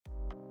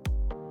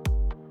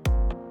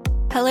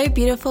Hello,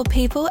 beautiful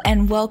people,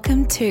 and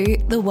welcome to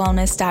The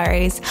Wellness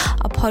Diaries,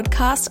 a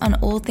podcast on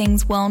all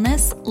things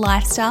wellness,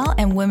 lifestyle,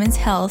 and women's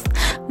health.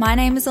 My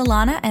name is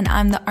Alana, and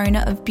I'm the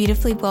owner of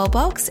Beautifully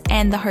Wellbox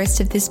and the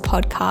host of this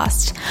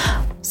podcast.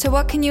 So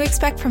what can you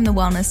expect from The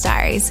Wellness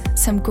Diaries?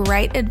 Some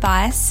great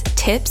advice,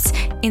 tips,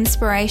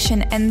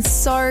 inspiration, and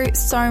so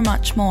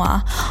much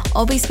more.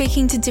 I'll be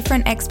speaking to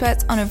different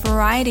experts on a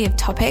variety of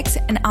topics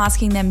and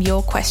asking them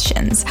your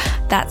questions.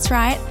 That's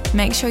right,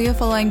 make sure you're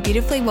following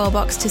Beautifully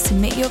Wellbox to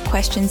submit your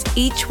questions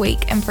each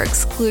week and for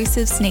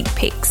exclusive sneak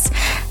peeks.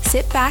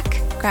 Sit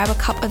back, grab a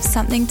cup of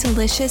something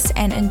delicious,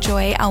 and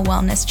enjoy our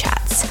wellness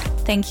chats.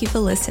 Thank you for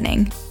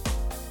listening.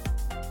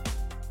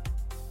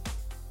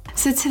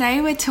 So today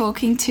we're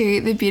talking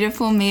to the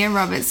beautiful Mia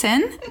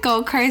Robertson,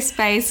 Gold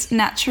Coast-based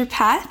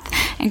naturopath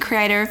and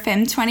creator of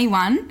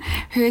Fem21,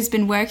 who has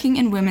been working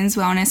in women's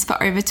wellness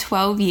for over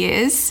 12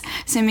 years.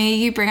 So Mia,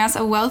 you bring us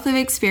a wealth of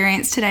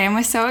experience today, and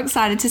we're so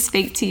excited to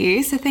speak to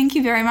you. So thank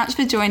you very much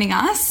for joining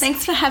us.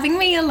 Thanks for having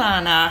me,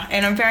 Alana.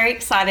 And I'm very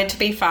excited to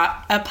be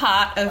a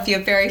part of your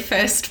very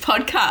first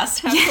podcast.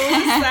 How cool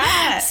is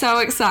that? So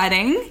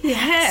exciting.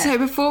 Yeah. So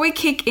before we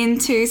kick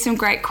into some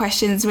great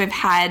questions we've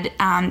had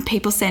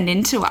people send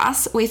in to us,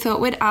 we thought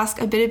we'd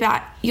ask a bit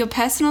about your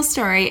personal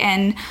story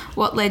and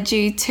what led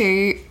you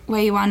to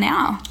where you are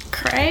now.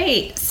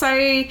 Great. So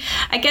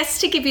I guess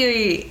to give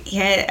you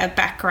a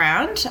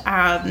background,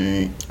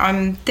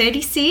 I'm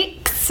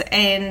 36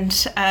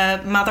 and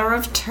a mother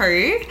of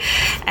two.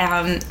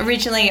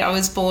 Originally I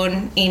was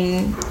born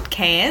in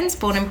Cairns,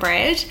 born and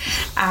bred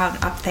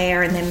up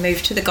there, and then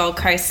moved to the Gold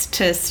Coast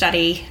to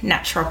study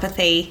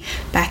naturopathy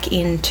back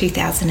in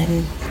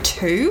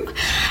 2002.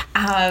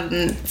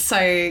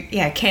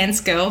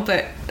 Cairns girl,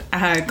 but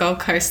Gold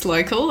Coast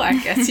local, I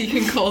guess you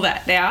can call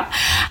that now.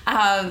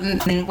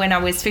 And when I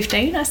was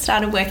 15, I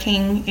started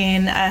working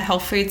in a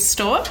health food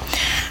store,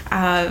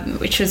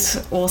 which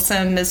was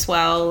awesome as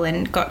well,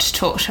 and got to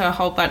talk to a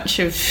whole bunch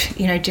of,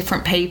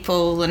 different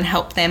people and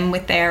help them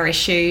with their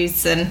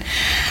issues. And,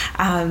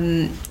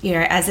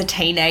 as a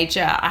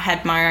teenager, I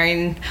had my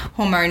own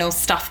hormonal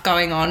stuff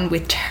going on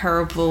with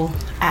terrible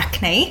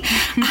acne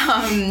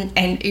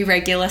and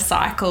irregular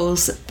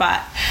cycles.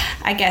 But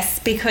I guess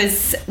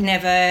because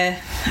never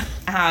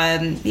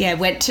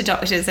went to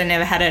doctors and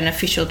never had an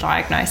official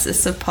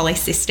diagnosis of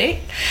polycystic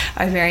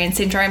ovarian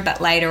syndrome,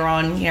 but later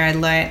on,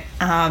 learnt,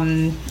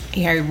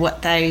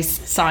 what those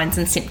signs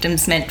and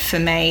symptoms meant for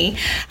me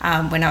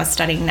when I was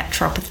studying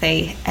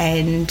naturopathy,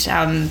 and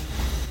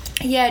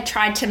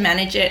tried to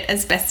manage it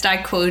as best I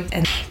could.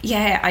 And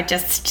I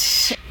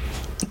just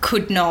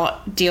could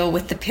not deal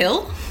with the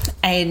pill,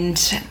 and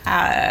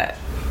I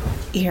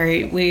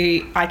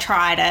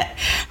tried it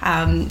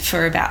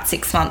for about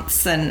 6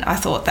 months, and I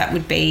thought that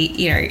would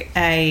be,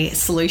 a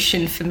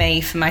solution for me,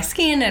 for my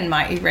skin and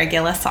my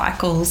irregular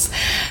cycles,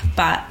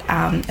 but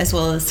as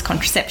well as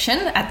contraception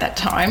at that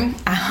time.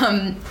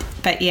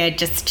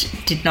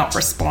 Just did not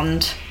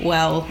respond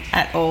well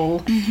at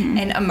all. Mm-hmm.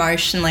 And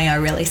emotionally, I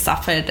really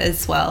suffered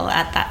as well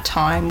at that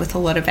time with a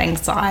lot of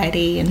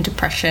anxiety and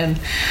depression.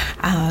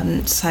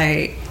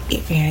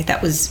 That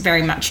was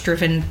very much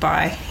driven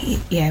by,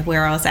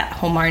 where I was at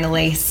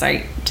hormonally.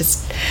 So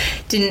just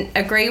didn't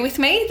agree with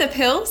me, the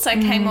pill. So I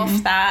came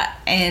off that,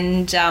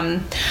 and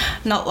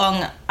not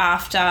long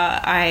after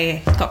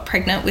I got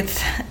pregnant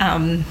with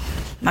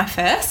my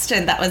first,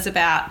 and that was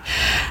about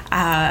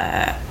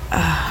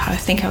I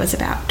think I was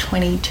about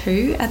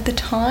 22 at the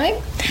time,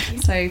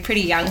 so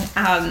pretty young,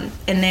 and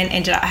then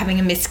ended up having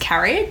a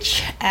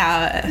miscarriage.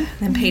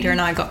 Then Peter and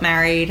I got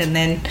married, and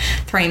then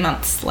 3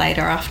 months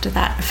later after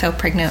that I fell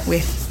pregnant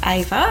with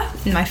Ava,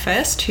 my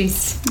first,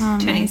 who's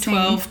turning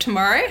 12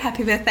 tomorrow.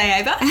 Happy birthday,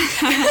 Ava.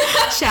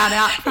 Shout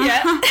out from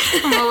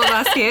all of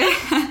us here.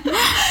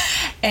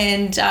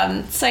 And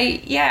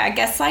I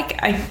guess I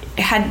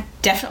had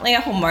definitely a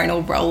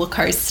hormonal roller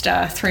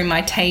coaster through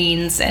my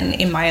teens and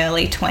in my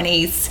early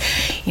 20s,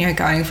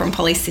 going from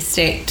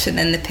polycystic to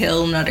then the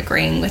pill not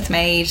agreeing with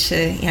me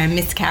to,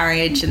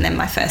 miscarriage, and then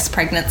my first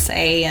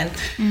pregnancy, and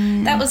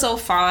that was all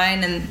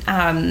fine,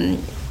 and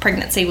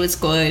pregnancy was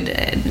good,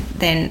 and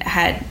then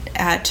had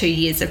 2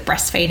 years of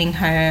breastfeeding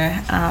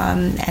her,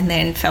 and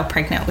then fell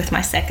pregnant with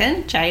my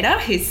second, Jada,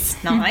 who's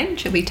 9.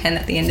 She'll be 10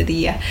 at the end of the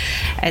year.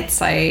 And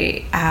so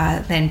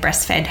then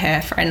breastfed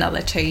her for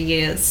another 2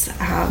 years.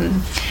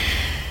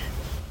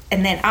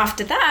 And then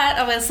after that,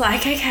 I was like,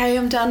 okay,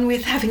 I'm done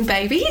with having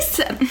babies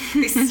at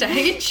this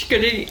stage.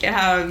 Got to,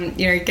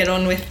 get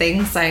on with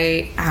things. So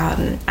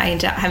I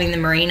ended up having the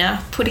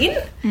Marina put in,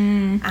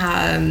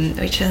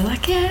 which are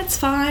like, it's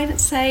fine,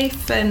 it's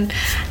safe, and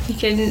you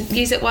can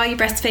use it while you're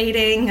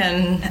breastfeeding,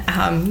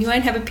 and you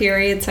won't have a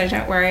period, so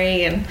don't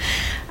worry. And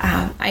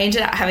I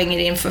ended up having it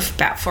in for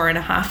about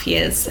 4.5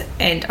 years,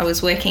 and I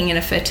was working in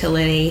a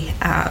fertility,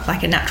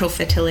 like a natural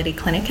fertility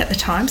clinic at the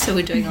time. So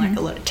we're doing like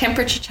a lot of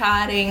temperature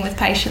charting with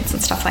patients and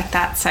stuff like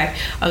that. So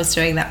I was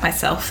doing that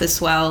myself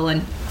as well,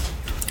 and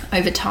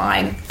over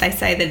time. They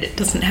say that it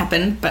doesn't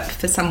happen, but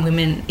for some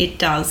women it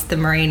does. The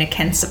Mirena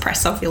can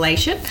suppress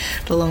ovulation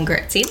the longer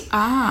it's in.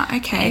 Ah,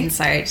 okay. And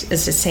so it's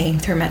just seeing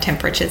through my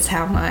temperatures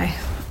how I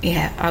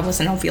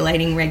wasn't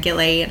ovulating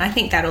regularly. And I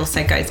think that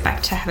also goes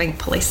back to having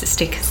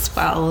polycystic as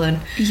well. And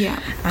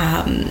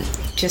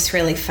just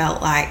really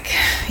felt like,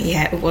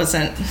 it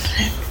wasn't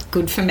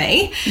good for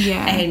me.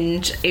 Yeah.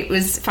 And it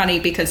was funny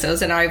because there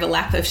was an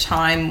overlap of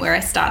time where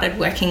I started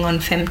working on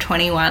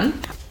Fem21.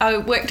 I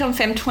worked on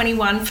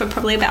Fem21 for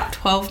probably about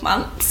 12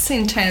 months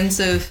in terms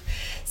of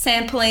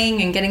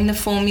sampling and getting the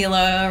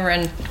formula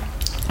and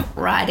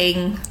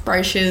writing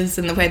brochures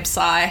and the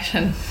website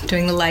and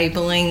doing the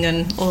labelling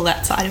and all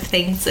that side of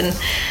things. And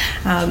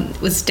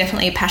it was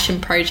definitely a passion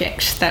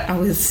project that I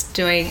was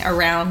doing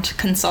around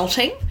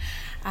consulting.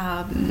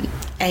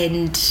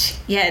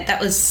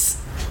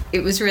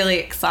 It was really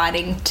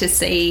exciting to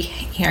see,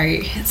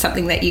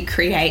 something that you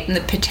create and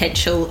the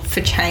potential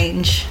for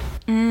change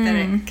that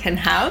it can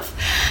have.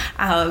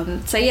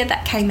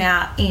 That came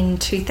out in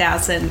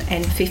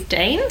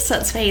 2015. So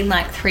it's been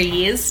like 3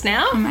 years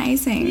now.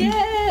 Amazing.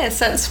 Yeah,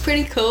 so it's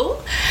pretty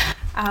cool.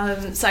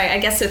 So I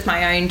guess with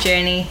my own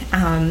journey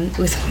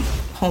with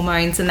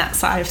hormones and that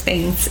side of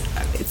things,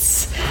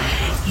 it's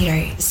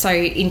so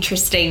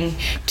interesting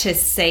to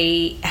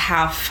see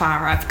how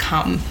far I've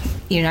come,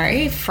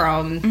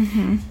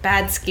 from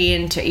bad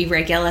skin to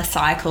irregular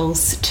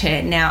cycles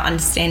to now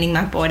understanding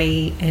my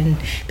body and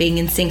being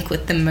in sync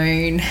with the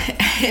moon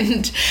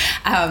and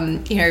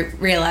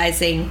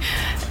realizing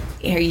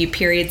your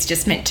period's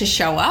just meant to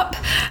show up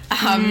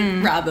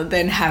rather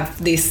than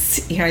have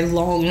this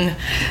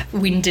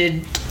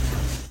long-winded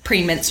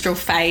premenstrual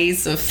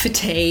phase of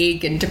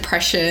fatigue and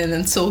depression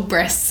and sore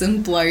breasts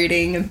and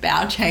bloating and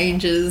bowel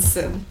changes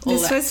and all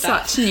this that was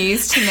stuff. Such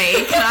news to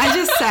me. Can I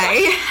just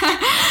say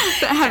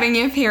that having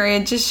your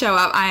period just show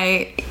up,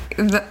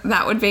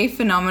 that would be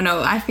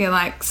phenomenal. I feel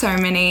like so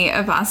many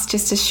of us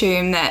just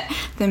assume that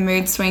the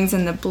mood swings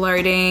and the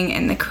bloating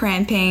and the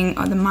cramping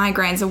or the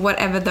migraines or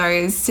whatever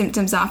those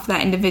symptoms are for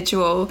that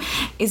individual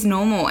is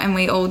normal, and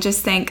we all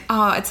just think,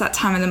 oh, it's that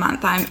time of the month,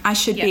 I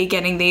should be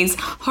getting these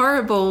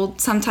horrible,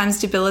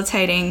 sometimes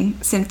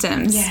debilitating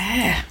symptoms.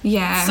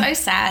 Yeah. So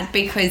sad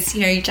because,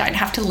 you don't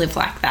have to live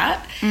like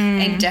that.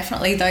 And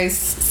definitely those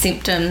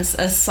symptoms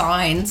are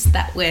signs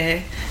that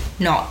we're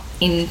not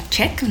in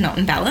check, not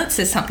in balance.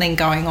 There's something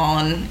going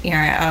on.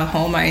 Our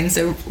hormones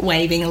are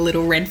waving a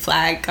little red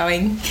flag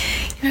going,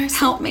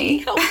 help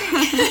me.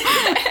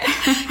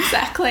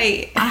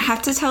 Exactly. I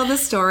have to tell the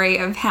story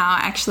of how I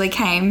actually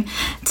came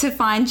to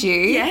find you.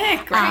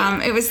 Yeah,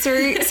 great. It was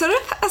through sort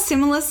of a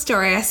similar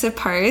story, I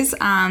suppose.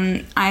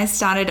 I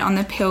started on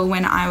the pill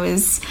when I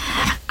was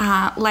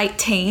late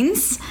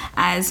teens,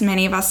 as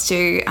many of us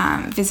do.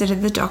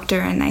 Visited the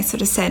doctor and they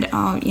sort of said,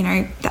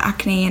 the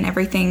acne and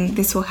everything,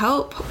 this will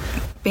help.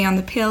 Be on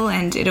the pill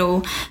and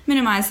it'll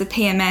minimise the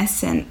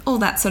PMS and all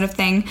that sort of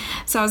thing.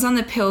 So I was on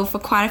the pill for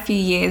quite a few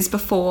years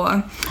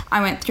before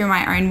I went through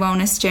my own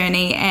wellness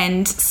journey,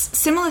 and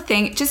similar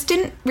thing, it just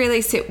didn't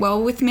really sit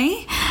well with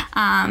me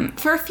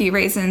for a few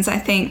reasons. I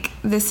think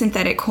the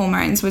synthetic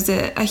hormones was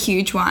a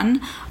huge one,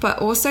 but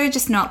also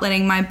just not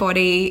letting my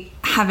body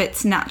have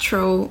its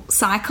natural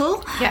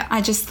cycle. Yeah.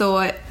 I just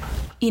thought,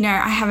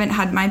 I haven't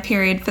had my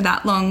period for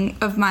that long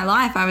of my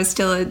life. I was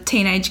still a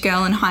teenage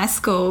girl in high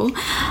school.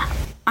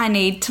 I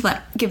need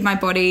to give my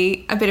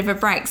body a bit of a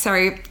break. So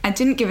I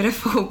didn't give it a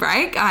full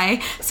break.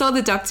 I saw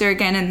the doctor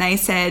again and they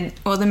said,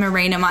 well, the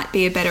Mirena might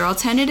be a better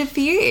alternative for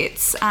you.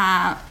 It's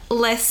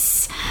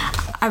less,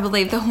 I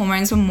believe the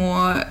hormones were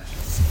more,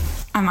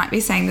 I might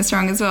be saying this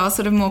wrong as well,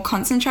 sort of more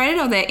concentrated,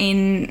 or they're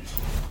in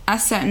a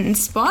certain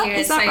spot.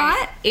 Is that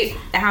right?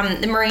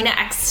 The Mirena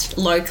acts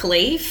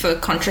locally for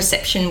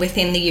contraception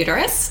within the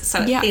uterus.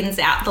 So it thins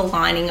out the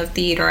lining of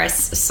the uterus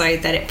so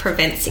that it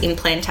prevents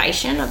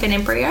implantation of an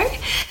embryo.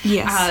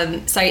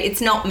 Yes. So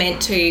it's not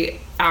meant to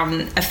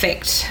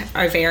affect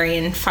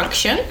ovarian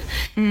function.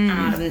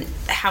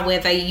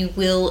 However, you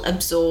will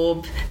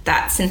absorb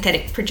that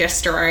synthetic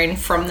progesterone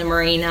from the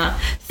Mirena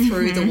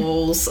through the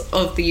walls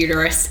of the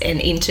uterus and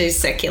into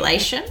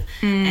circulation.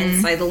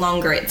 And so the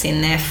longer it's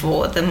in there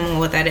for, the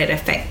more that it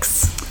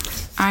affects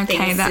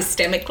things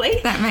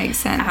systemically. That makes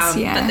sense,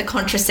 But the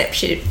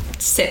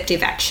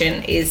contraceptive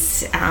action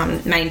is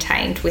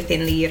maintained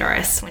within the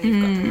uterus when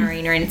you've got the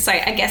Mirena in. So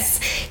I guess,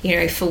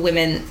 for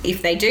women,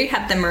 if they do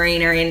have the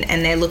Mirena in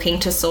and they're looking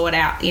to sort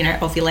out,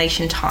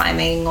 ovulation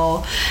timing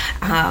or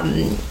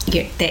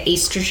their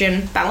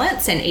estrogen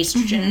balance and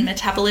estrogen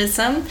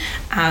metabolism,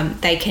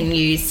 they can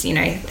use,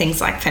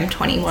 things like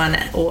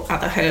Fem21 or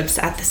other herbs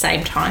at the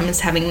same time as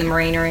having the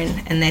Mirena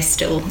in, and they're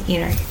still,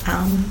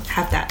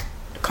 have that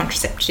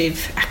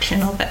contraceptive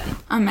action of it.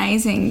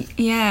 Amazing.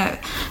 Yeah.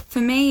 For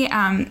me,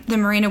 the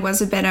Mirena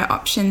was a better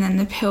option than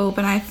the pill,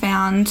 but I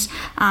found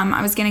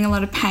I was getting a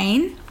lot of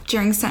pain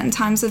during certain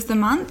times of the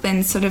month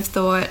and sort of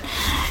thought,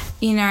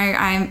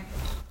 I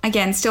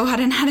again still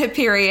hadn't had a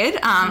period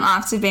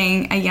after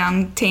being a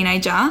young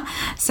teenager,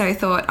 so I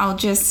thought I'll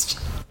just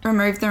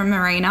remove the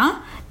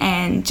Mirena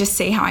and just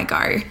see how I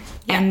go.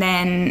 And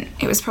then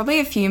it was probably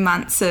a few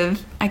months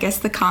of, I guess,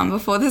 the calm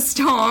before the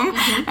storm.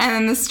 And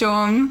then the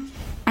storm,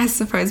 I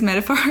suppose,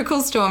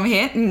 metaphorical storm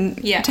hit in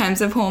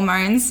terms of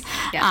hormones.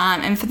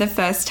 And for the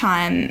first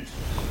time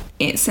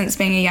since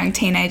being a young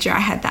teenager,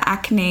 I had the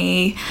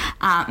acne.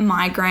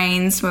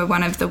 Migraines were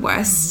one of the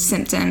worst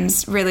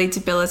symptoms, really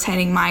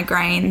debilitating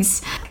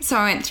migraines. So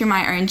I went through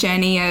my own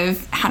journey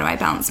of how do I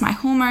balance my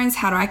hormones?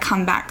 How do I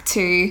come back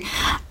to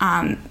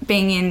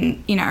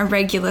being in, a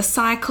regular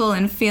cycle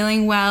and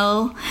feeling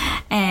well?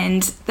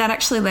 And that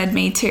actually led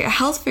me to a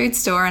health food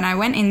store, and I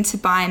went in to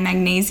buy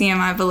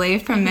magnesium, I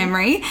believe, from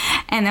memory.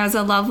 And there was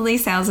a lovely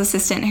sales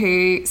assistant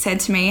who said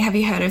to me, "Have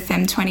you heard of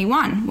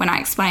Fem21?" when I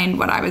explained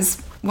what I was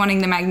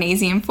wanting the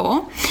magnesium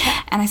for.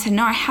 And I said,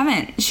 "No, I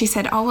haven't." She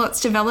said, "Oh, well, it's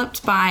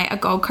developed by a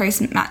Gold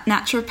Coast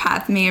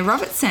naturopath, Mia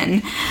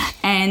Robertson."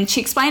 And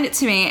she explained it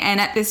to me, and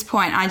at this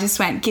point I just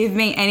went, give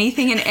me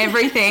anything and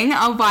everything.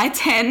 I'll buy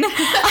 10.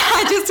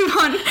 I just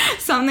want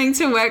something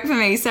to work for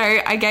me. So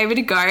I gave it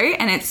a go,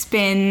 and it's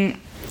been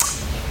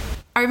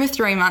over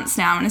 3 months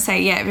now. I want to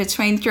say,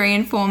 between 3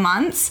 and 4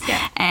 months.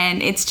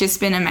 And it's just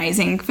been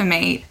amazing for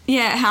me.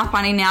 How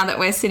funny now that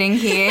we're sitting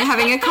here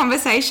having a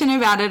conversation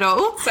about it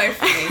all. So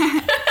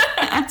funny.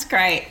 That's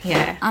great.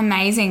 Yeah.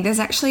 Amazing. There's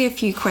actually a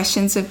few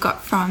questions we've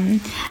got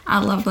from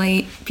our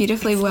lovely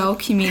Beautifully Well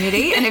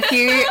community, and a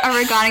few are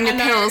regarding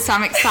the pills, so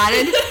I'm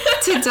excited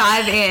to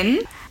dive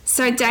in.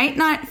 So Date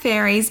Night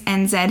Fairies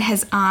NZ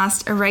has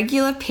asked,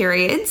 irregular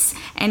periods,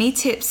 any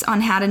tips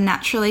on how to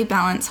naturally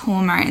balance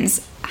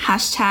hormones?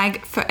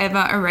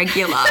 #forever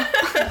irregular.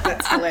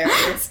 That's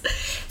hilarious.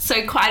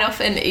 So quite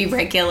often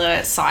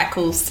irregular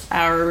cycles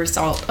are a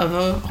result of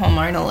a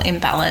hormonal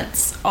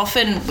imbalance,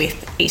 often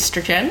with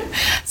estrogen.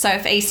 So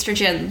if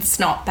estrogen's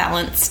not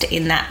balanced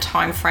in that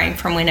time frame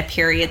from when a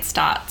period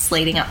starts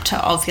leading up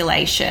to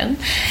ovulation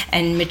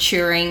and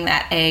maturing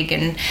that egg,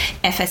 and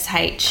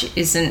FSH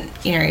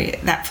isn't,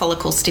 that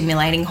follicle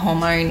stimulating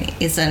hormone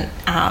isn't,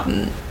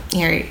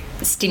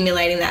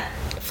 stimulating that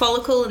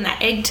follicle and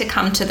that egg to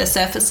come to the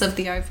surface of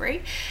the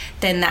ovary,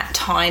 then that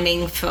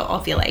timing for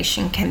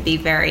ovulation can be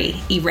very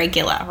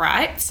irregular,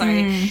 right? So,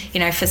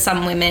 for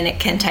some women it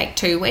can take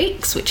 2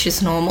 weeks, which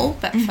is normal,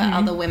 but for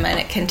other women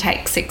it can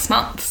take 6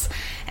 months,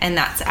 and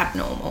that's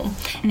abnormal.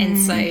 And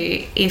so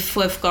if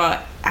we've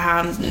got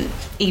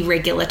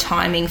irregular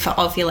timing for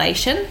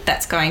ovulation,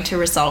 that's going to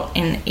result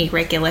in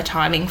irregular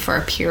timing for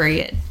a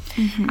period.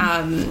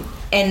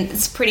 And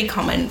it's pretty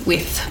common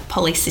with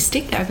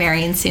polycystic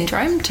ovarian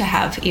syndrome to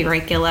have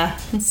irregular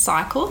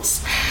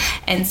cycles.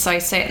 And so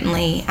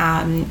certainly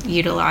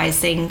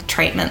utilising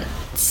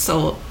treatments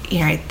or,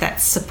 that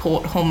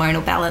support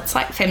hormonal balance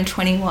like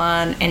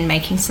Fem21, and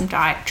making some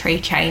dietary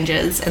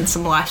changes and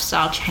some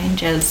lifestyle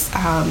changes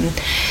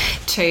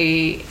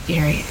to,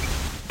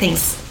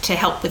 things to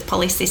help with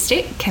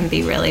polycystic can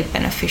be really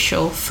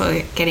beneficial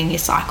for getting your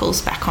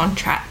cycles back on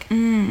track.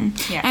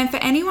 And for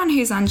anyone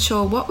who's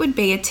unsure, what would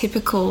be a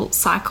typical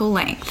cycle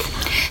length?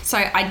 So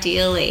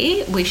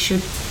ideally we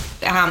should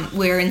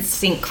we're in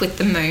sync with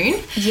the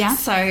moon.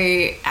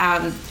 So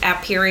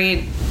our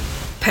period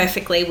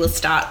perfectly will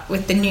start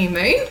with the new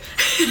moon.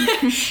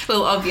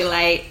 We'll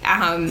ovulate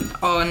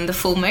on the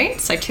full moon,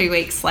 so 2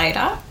 weeks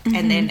later,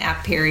 and then our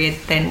period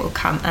then will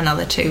come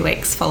another 2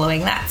 weeks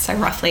following that, so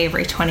roughly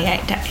every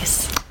 28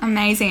 days.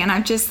 Amazing. And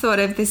I've just thought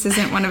of, this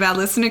isn't one of our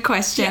listener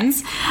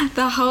questions.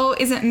 The whole,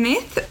 is it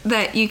myth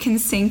that you can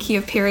sync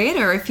your period,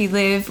 or if you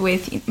live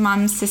with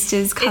mum,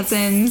 sisters,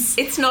 cousins?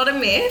 It's not a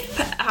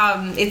myth.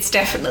 It's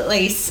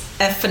definitely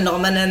a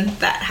phenomenon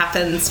that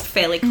happens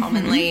fairly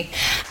commonly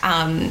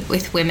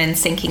with women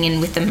syncing in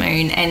with the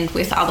moon, and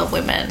with other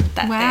women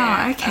that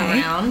they're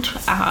around.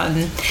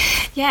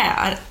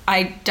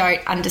 I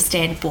don't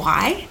understand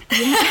why,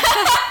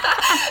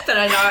 but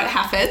I know it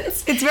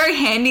happens. It's very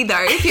handy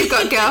though if you've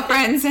got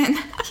girlfriends and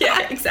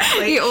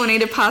exactly. You all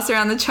need to pass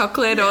around the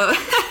chocolate or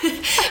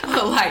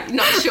like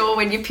not sure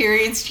when your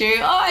period's due.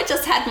 Oh, I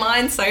just had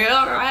mine, so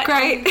all right,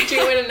 great, I'm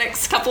due in the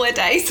next couple of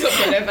days or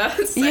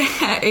whatever. So.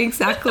 Yeah,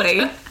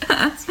 exactly.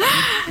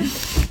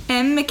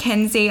 M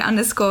Mackenzie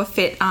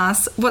 _fit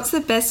asks, what's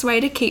the best way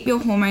to keep your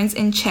hormones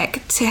in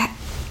check to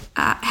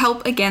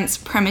help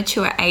against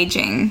premature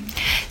aging?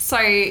 So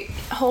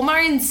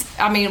hormones,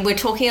 we're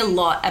talking a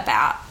lot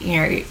about,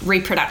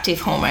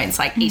 reproductive hormones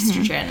like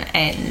estrogen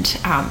and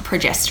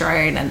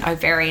progesterone and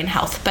ovarian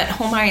health, but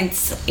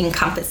hormones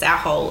encompass our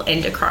whole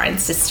endocrine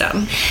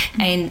system,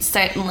 and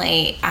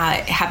certainly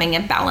having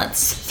a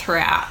balance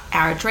throughout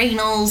our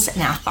adrenals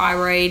and our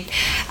thyroid,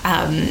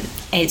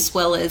 as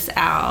well as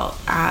our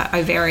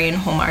ovarian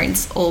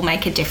hormones, all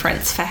make a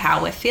difference for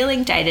how we're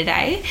feeling day to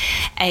day,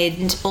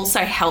 and also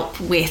help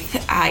with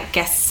I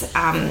guess,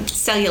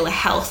 cellular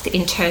health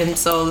in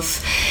terms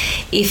of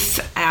if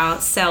our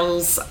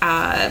cells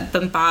are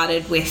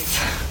bombarded with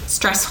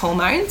stress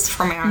hormones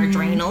from our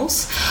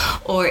adrenals,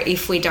 or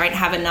if we don't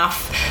have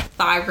enough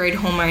thyroid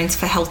hormones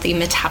for healthy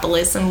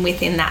metabolism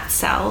within that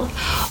cell,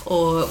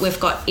 or we've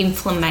got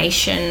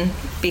inflammation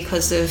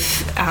because of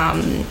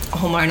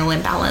hormonal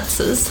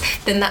imbalances,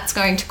 then that's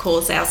going to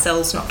cause our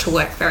cells not to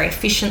work very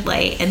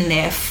efficiently and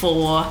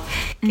therefore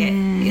get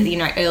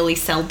early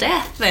cell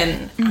death,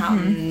 and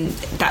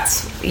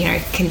that's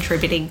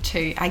contributing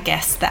to, I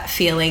guess, that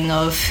feeling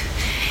of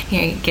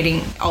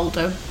getting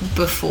older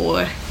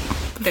before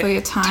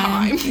your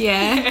time.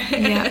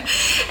 Yeah.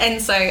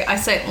 And so I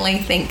certainly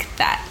think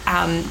that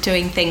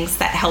doing things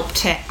that help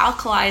to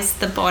alkalize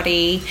the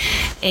body,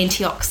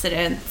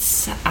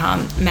 antioxidants,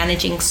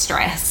 managing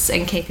stress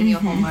and keeping your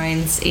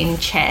hormones in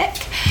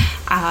check,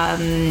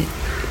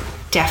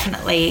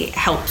 definitely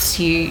helps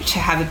you to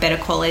have a better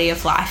quality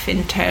of life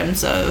in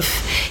terms of,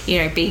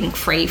 being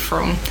free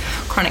from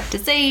chronic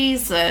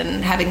disease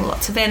and having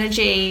lots of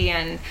energy,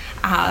 and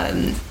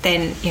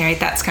then,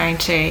 that's going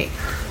to,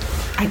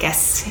 I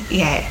guess,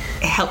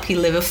 help you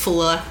live a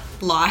fuller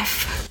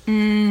life, that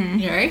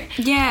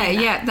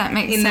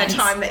makes sense. In the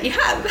time that you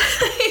have.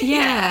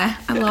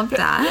 I love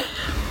that.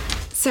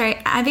 So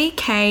Abby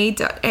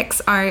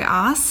K.XO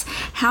asks,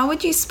 how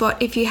would you spot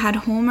if you had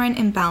hormone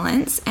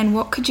imbalance, and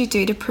what could you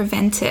do to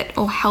prevent it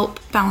or help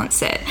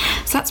balance it?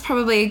 So that's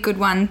probably a good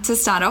one to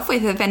start off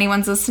with if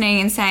anyone's listening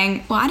and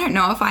saying, well, I don't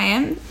know if I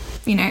am,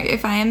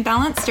 if I am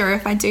balanced or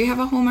if I do have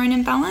a hormone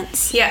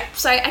imbalance. Yeah,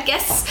 so I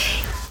guess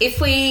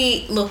if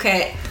we look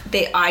at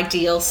the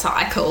ideal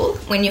cycle,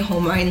 when your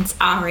hormones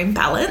are in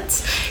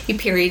balance, your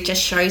period just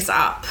shows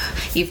up.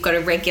 You've got a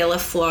regular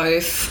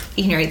flow,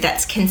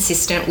 that's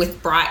consistent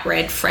with bright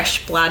red,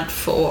 fresh blood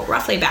for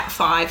roughly about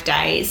 5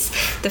 days.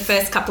 The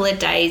first couple of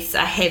days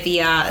are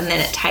heavier and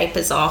then it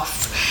tapers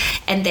off.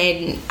 And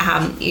then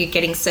you're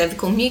getting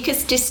cervical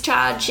mucus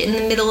discharge in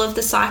the middle of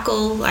the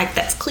cycle, like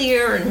that's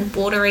clear and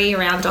watery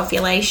around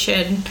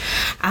ovulation.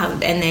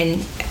 And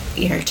then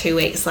 2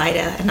 weeks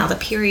later, another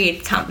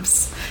period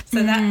comes.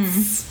 So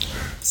that's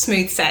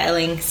smooth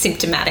sailing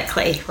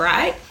symptomatically,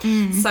 right?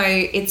 So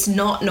it's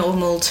not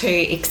normal to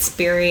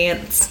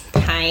experience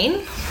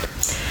pain,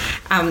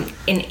 an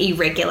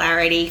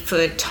irregularity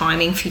for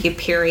timing for your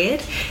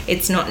period.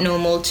 It's not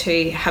normal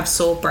to have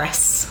sore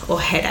breasts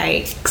or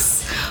headaches,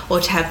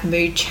 or to have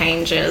mood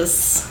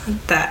changes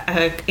that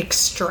are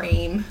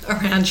extreme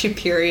around your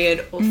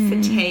period, or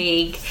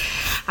fatigue,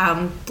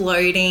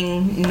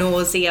 bloating,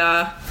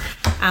 nausea.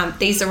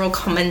 These are all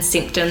common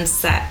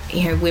symptoms that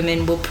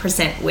women will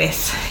present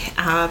with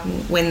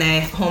when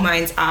their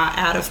hormones are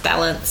out of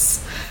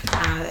balance,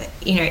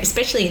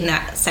 especially in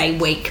that, say,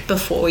 week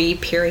before your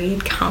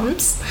period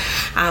comes.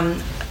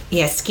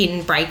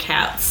 Skin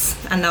breakouts,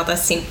 another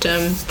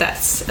symptom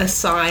that's a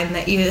sign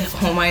that your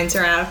hormones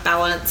are out of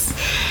balance.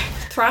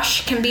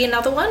 Thrush can be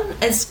another one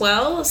as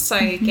well. So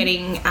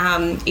getting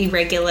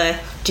irregular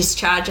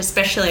discharge,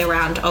 especially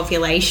around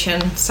ovulation.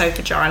 So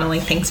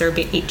vaginally things are a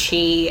bit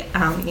itchy.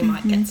 You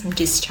might get some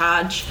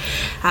discharge.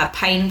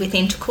 Pain with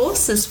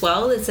intercourse as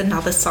well is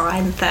another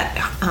sign that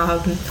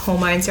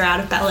hormones are out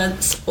of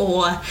balance,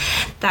 or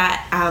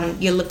that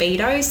your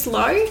libido's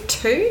low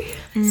too.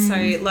 So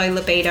low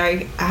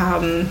libido,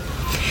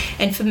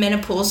 and for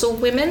menopausal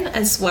women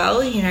as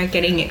well,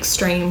 getting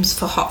extremes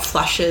for hot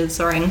flushes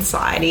or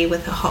anxiety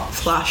with a hot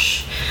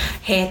flush.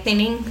 Hair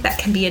thinning, that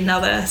can be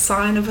another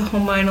sign of a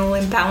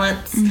hormonal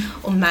imbalance,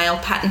 or male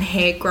pattern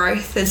hair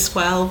growth as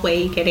well, where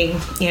you're getting,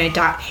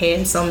 dark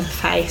hairs on the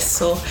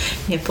face, or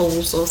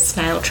nipples, or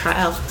snail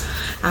trail,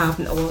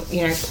 or,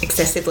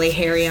 excessively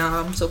hairy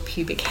arms or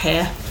pubic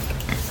hair.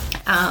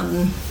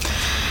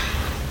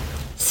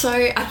 So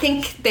I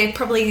think they're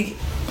probably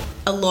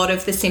a lot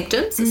of the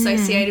symptoms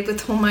associated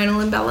with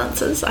hormonal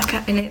imbalances.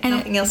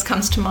 Nothing else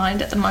comes to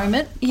mind at the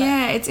moment. But.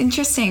 Yeah, it's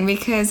interesting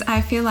because I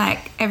feel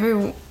like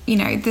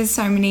there's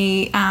so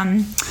many,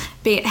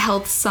 be it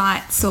health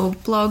sites or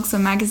blogs or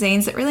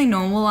magazines that really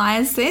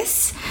normalise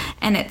this,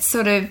 and it's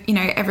sort of,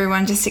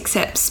 everyone just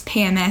accepts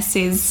PMS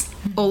is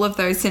all of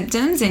those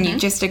symptoms, and you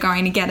just are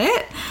going to get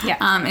it. Yeah.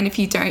 And if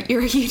you don't,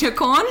 you're a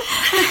unicorn.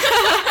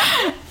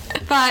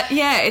 But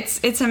yeah,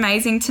 it's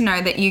amazing to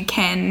know that you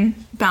can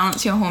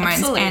balance your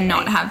hormones and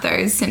not have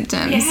those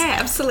symptoms. Yeah,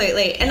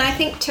 absolutely. And I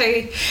think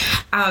too,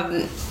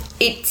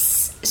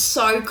 it's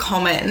so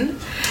common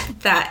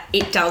that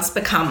it does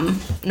become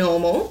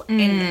normal.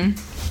 And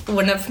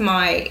one of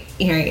my,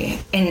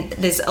 and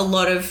there's a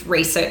lot of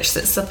research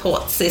that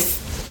supports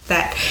this,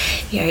 that,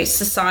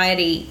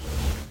 society,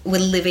 we're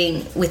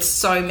living with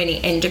so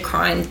many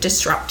endocrine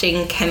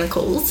disrupting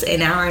chemicals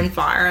in our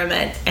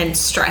environment and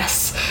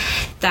stress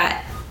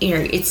that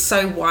it's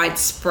so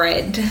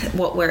widespread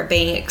what we're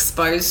being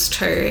exposed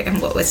to and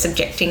what we're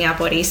subjecting our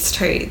bodies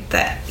to,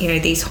 that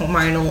these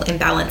hormonal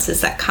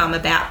imbalances that come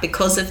about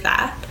because of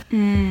that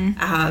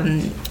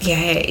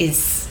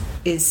is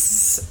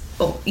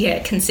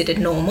considered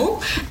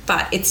normal,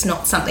 but it's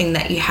not something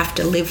that you have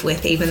to live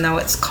with, even though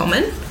it's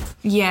common.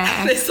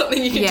 there's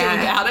something you can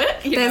do about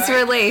it. There's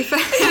relief.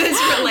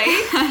 There's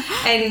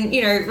relief. And,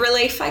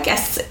 relief, I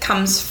guess,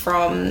 comes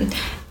from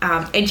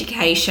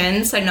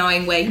education, so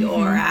knowing where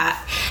you're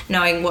at,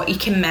 knowing what you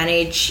can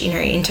manage,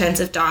 in terms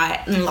of diet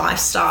and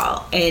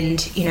lifestyle,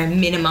 and,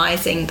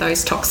 minimising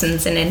those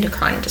toxins and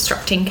endocrine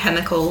disrupting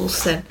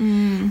chemicals,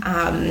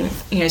 and,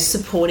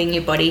 supporting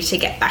your body to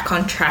get back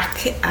on track,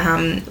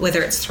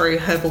 whether it's through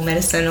herbal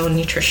medicine or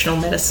nutritional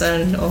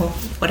medicine or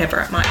whatever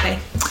it might be.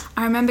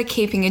 I remember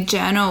keeping a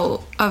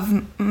journal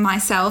of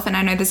myself, and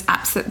I know there's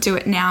apps that do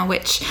it now,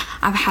 which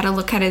I've had a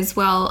look at as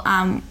well,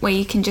 where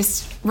you can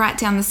just write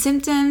down the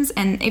symptoms,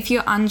 and if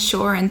you're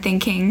unsure and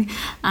thinking,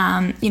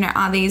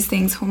 are these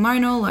things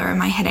hormonal, or are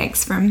my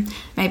headaches from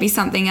maybe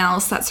something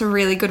else, that's a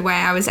really good way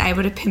I was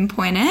able to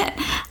pinpoint it,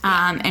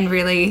 and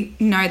really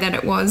know that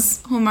it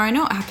was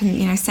hormonal. It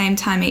happened, same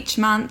time each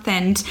month,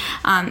 and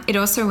it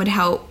also would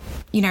help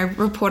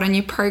report on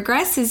your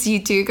progress as you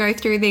do go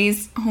through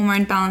these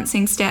hormone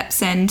balancing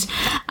steps, and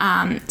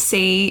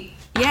see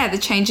the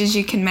changes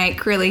you can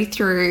make really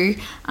through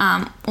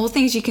all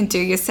things you can do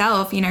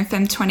yourself.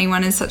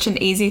 Fem21 is such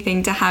an easy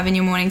thing to have in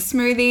your morning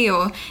smoothie,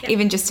 or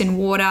even just in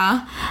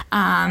water,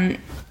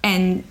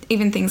 and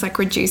even things like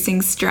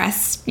reducing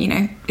stress.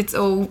 It's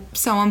all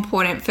so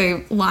important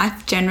for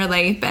life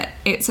generally, but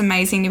it's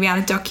amazing to be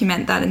able to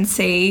document that and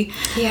see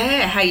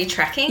how you're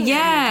tracking,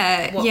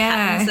 and what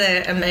patterns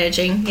are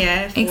emerging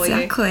for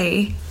exactly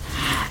you.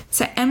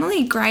 So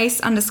Emily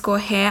Grace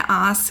 _hair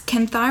asks,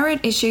 can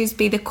thyroid issues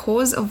be the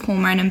cause of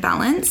hormone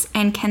imbalance,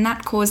 and can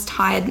that cause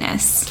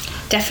tiredness?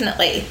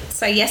 Definitely.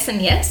 So yes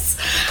and yes.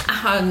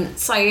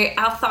 So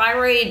our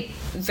thyroid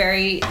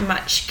very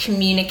much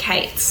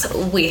communicates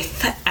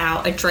with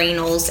our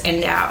adrenals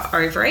and our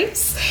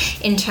ovaries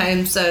in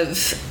terms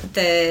of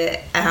the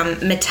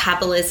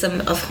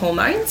metabolism of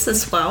hormones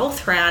as well.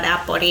 Throughout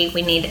our body,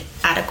 we need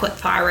adequate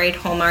thyroid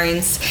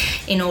hormones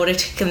in order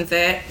to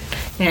convert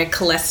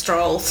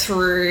cholesterol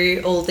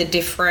through all the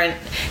different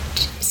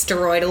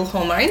steroidal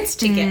hormones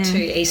to get to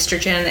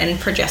estrogen and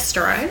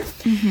progesterone.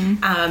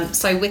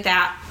 So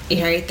without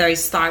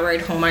those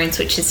thyroid hormones,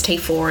 which is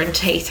T4 and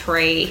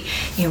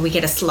T3, we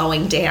get a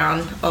slowing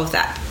down of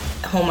that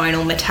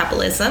hormonal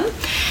metabolism.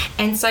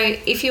 And so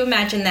if you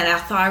imagine that our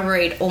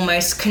thyroid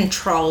almost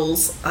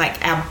controls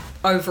our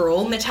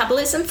overall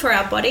metabolism for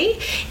our body,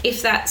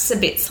 if that's a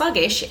bit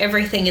sluggish,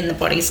 everything in the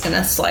body's going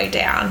to slow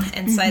down,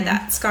 and so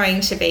that's going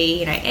to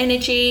be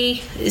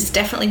energy is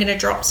definitely going to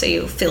drop, so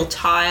you'll feel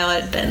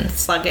tired and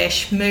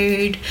sluggish,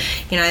 mood,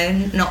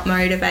 not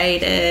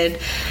motivated,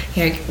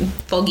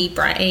 foggy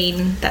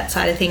brain, that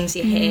side of things.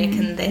 Your hair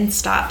can then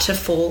start to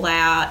fall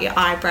out, your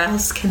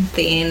eyebrows can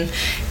thin,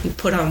 you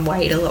put on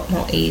weight a lot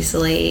more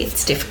easily,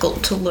 it's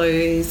difficult to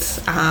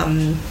lose.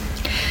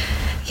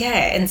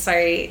 And so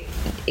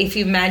if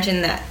you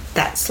imagine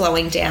that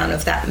slowing down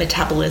of that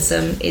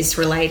metabolism is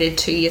related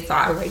to your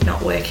thyroid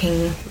not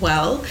working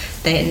well,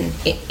 then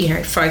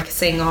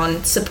focusing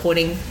on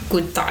supporting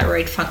good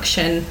thyroid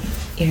function,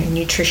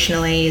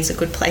 nutritionally is a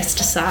good place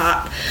to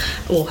start,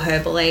 or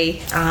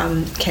herbally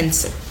can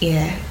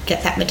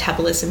get that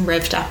metabolism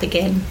revved up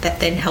again.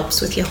 That then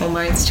helps with your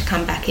hormones to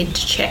come back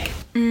into check.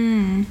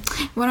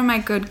 One of my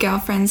good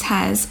girlfriends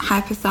has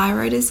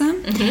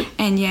hypothyroidism,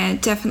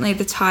 and definitely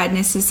the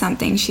tiredness is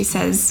something. She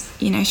says,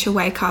 she'll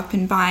wake up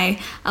and by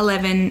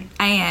 11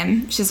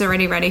 a.m. she's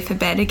already ready for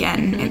bed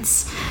again.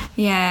 It's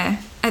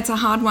a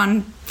hard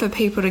one for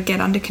people to get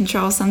under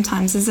control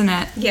sometimes, isn't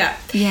it? Yeah.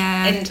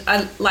 And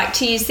I like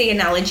to use the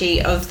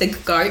analogy of the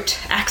goat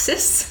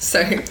axis,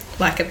 so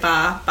like a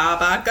bar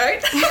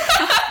goat.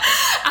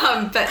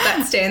 But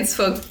that stands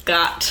for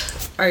gut,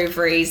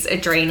 ovaries,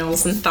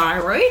 adrenals and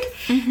thyroid.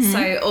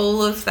 So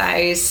all of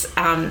those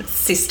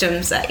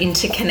systems are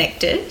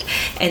interconnected,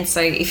 and so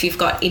if you've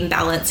got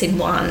imbalance in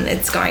one,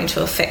 it's going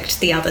to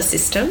affect the other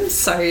systems.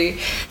 So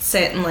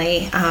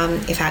certainly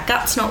if our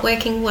gut's not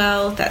working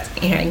well,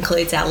 that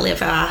includes our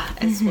liver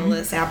as well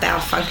as our bowel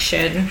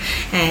function,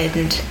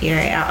 and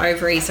our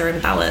ovaries are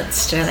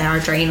imbalanced and our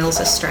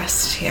adrenals are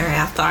stressed,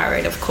 our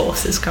thyroid of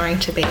course is going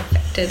to be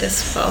affected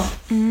as well.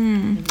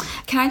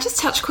 Can I just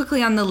touch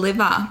quickly on the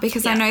liver,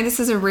 because I know this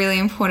is a really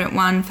important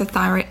one for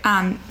thyroid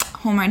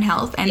hormone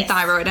health and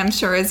thyroid, I'm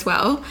sure, as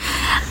well.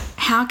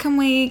 How can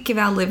we give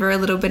our liver a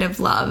little bit of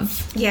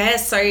love?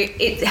 So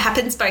it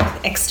happens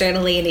both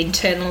externally and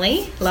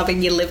internally,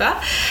 loving your liver.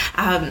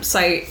 So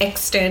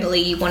externally,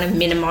 you want to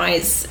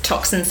minimise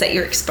toxins that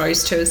you're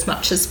exposed to as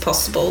much as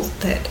possible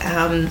that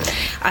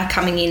are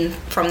coming in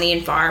from the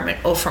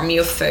environment or from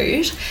your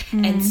food.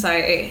 And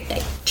so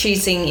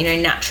choosing,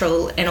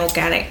 natural and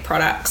organic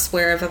products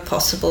wherever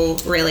possible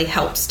really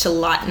helps to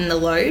lighten the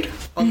load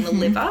on the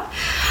liver.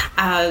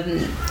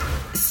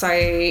 So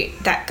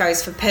that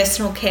goes for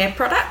personal care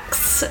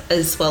products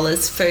as well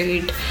as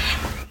food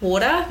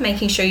water,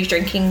 making sure you're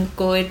drinking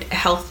good,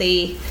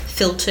 healthy,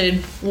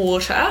 filtered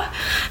water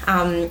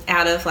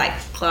out of like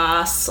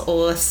glass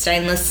or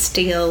stainless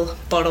steel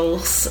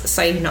bottles,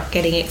 so you're not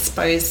getting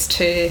exposed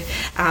to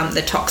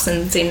the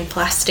toxins in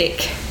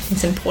plastic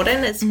is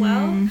important as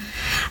well.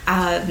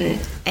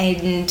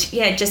 And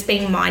yeah, just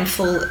being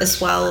mindful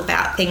as well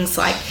about things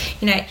like,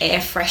 you know, air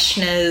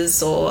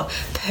fresheners or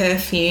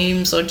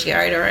perfumes or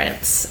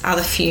deodorants,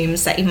 other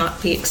fumes that you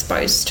might be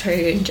exposed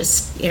to, and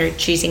just, you know,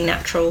 choosing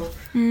natural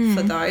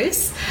for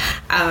those.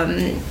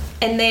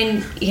 And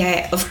then,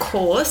 yeah, of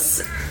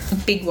course,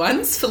 big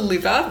ones for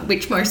liver,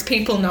 which most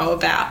people know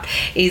about,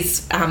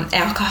 is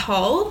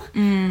alcohol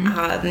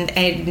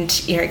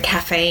and, you know,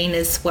 caffeine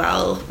as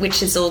well,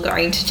 which is all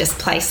going to just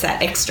place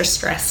that extra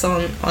stress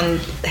on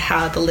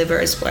how the liver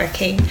is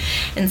working.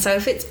 And so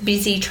if it's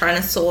busy trying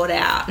to sort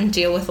out and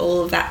deal with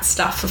all of that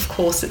stuff, of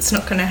course, it's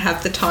not going to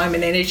have the time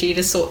and energy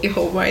to sort your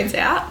hormones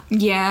out.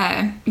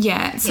 Yeah.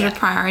 It sort of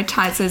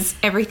prioritises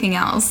everything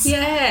else.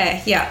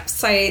 Yeah.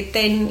 So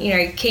then, you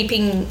know,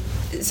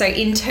 so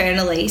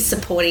internally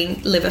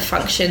supporting liver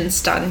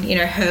functions done, you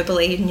know,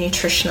 herbally and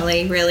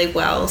nutritionally really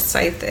well.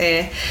 So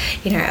they're,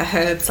 you know,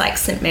 herbs like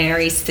St.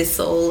 Mary's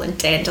thistle and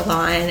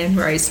dandelion and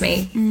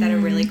rosemary that are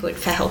really good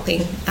for helping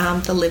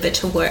the liver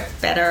to work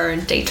better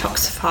and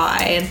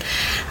detoxify.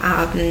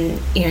 And,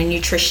 you know,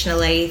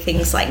 nutritionally,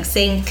 things like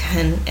zinc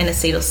and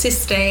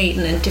N-acetylcysteine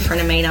and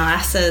different amino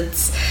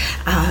acids,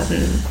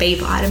 B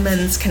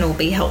vitamins can all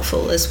be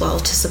helpful as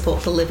well to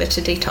support the liver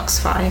to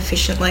detoxify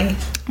efficiently.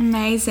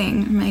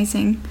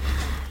 Amazing.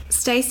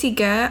 Stacey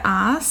Gurr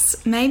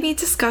asks, maybe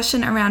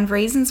discussion around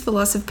reasons for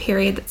loss of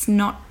period that's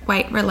not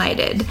weight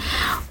related.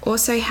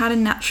 Also, how to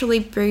naturally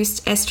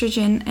boost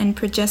estrogen and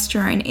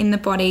progesterone in the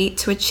body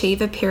to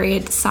achieve a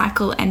period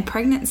cycle and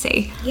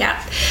pregnancy.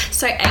 Yeah.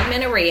 So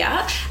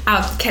amenorrhea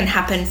can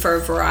happen for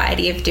a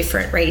variety of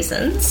different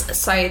reasons.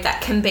 So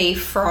that can be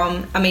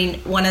from, I mean,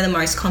 one of the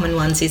most common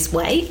ones is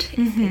weight.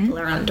 If people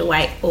are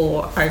underweight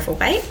or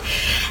overweight.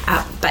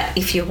 But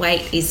if your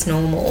weight is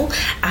normal,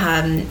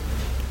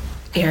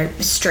 you know,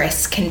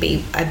 stress can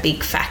be a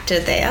big factor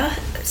there.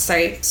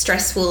 So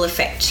stress will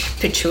affect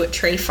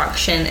pituitary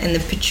function and the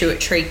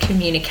pituitary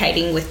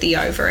communicating with the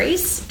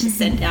ovaries to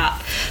send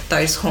out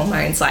those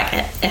hormones like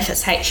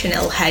FSH and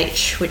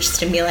LH, which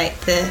stimulate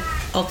the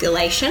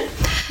ovulation.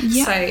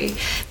 Yep. So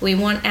we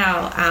want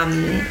our,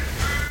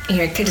 you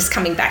know, just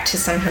coming back to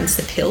sometimes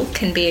the pill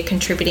can be a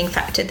contributing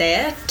factor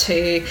there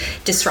to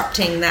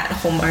disrupting that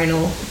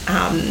hormonal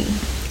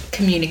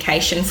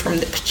communication from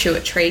the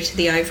pituitary to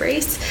the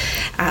ovaries.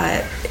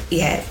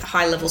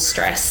 High level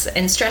stress,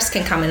 and stress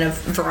can come in a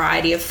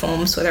variety of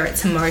forms, whether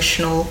it's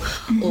emotional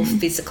or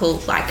physical,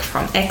 like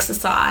from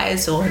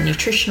exercise or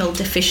nutritional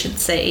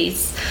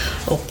deficiencies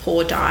or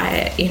poor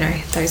diet, you know,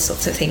 those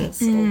sorts of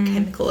things, or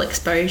chemical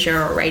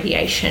exposure or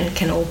radiation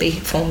can all be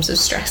forms of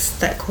stress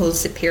that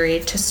cause the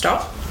period to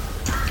stop.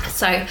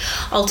 So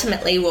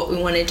ultimately what we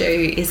want to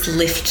do is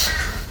lift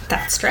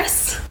that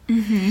stress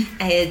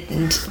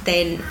and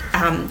then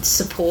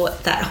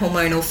support that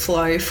hormonal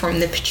flow from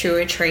the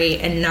pituitary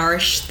and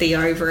nourish the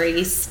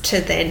ovaries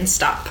to then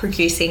start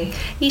producing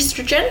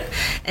estrogen.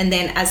 And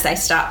then as they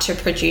start to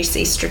produce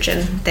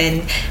estrogen,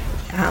 then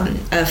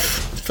a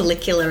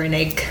follicular and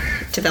egg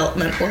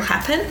development will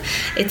happen.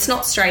 It's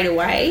not straight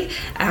away.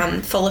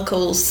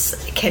 Follicles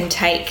can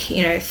take,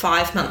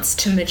 5 months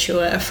to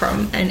mature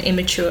from an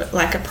immature,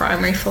 like a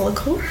primary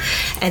follicle,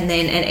 and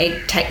then an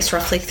egg takes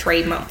roughly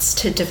 3 months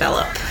to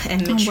develop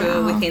and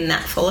mature within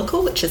that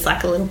follicle, which is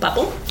like a little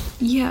bubble.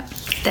 Yeah.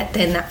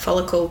 Then that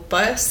follicle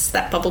bursts,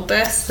 that bubble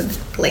bursts, and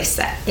release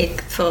that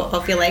egg for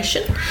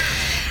ovulation.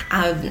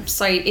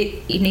 So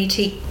you need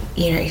to,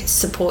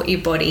 support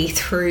your body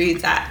through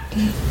that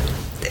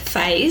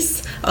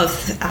phase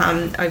of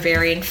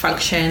ovarian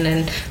function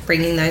and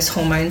bringing those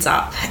hormones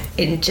up,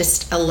 and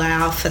just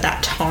allow for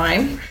that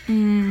time,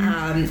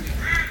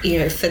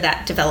 for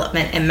that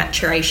development and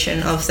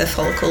maturation of the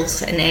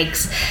follicles and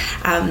eggs.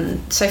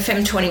 So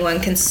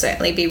FEM21 can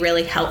certainly be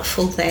really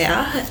helpful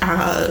there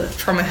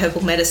from a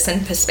herbal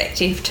medicine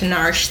perspective to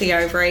nourish the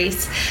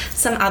ovaries.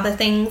 Some other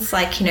things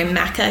like,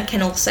 maca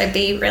can also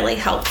be really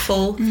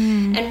helpful.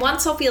 And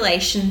once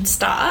ovulation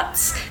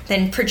starts,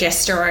 then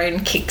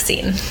progesterone kicks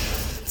in.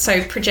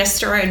 So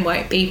progesterone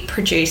won't be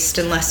produced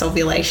unless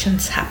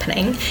ovulation's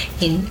happening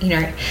in,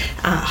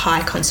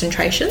 high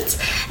concentrations.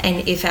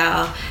 And if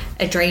our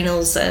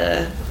adrenals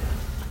are,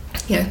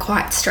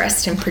 quite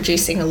stressed and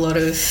producing a lot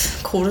of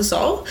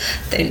cortisol,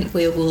 then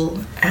we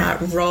will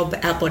rob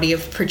our body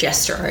of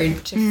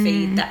progesterone to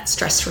feed that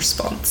stress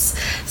response.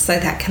 So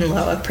that can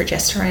lower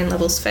progesterone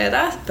levels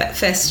further. But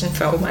first and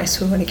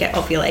foremost, we want to get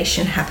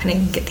ovulation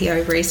happening, get the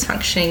ovaries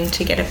functioning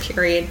to get a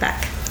period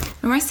back.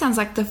 It almost sounds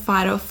like the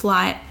fight or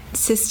flight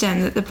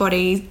system that the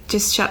body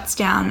just shuts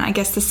down. I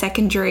guess the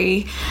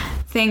secondary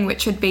thing,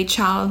 which would be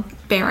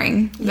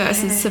childbearing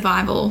versus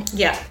survival.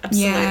 Yeah,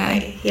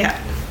 absolutely.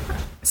 Yeah.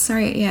 So,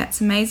 yeah,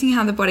 it's amazing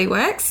how the body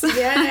works.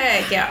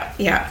 Yeah.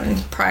 And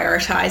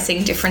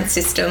prioritising different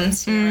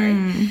systems, you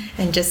know,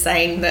 and just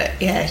saying that,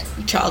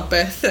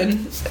 childbirth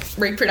and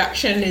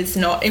reproduction is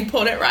not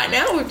important right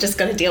now. We've just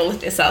got to deal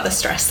with this other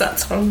stress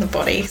that's on the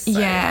body. So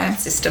that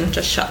system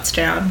just shuts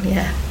down,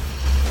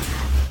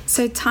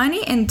 So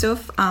Tiny and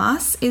Doof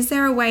asks, is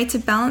there a way to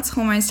balance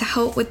hormones to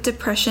help with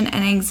depression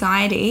and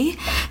anxiety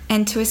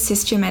and to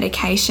assist your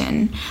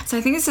medication? So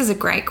I think this is a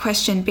great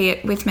question, be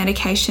it with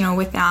medication or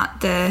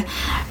without the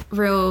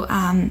real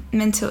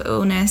mental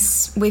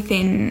illness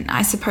within,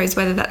 I suppose,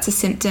 whether that's a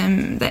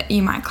symptom that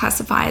you might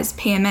classify as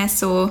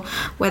PMS or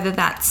whether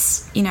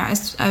that's, you know,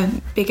 a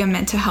bigger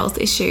mental health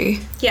issue.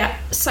 Yeah,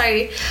 so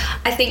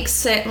I think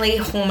certainly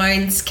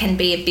hormones can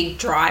be a big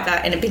driver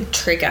and a big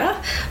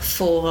trigger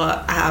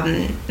for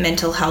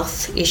mental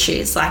health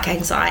issues like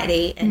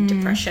anxiety and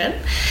depression.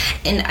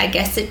 And I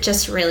guess it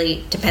just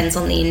really depends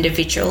on the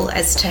individual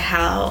as to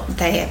how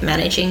they are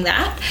managing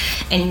that.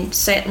 And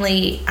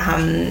certainly,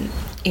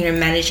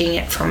 managing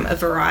it from a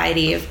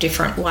variety of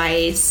different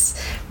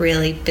ways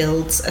really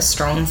builds a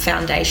strong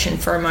foundation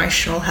for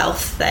emotional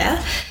health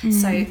there.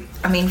 So,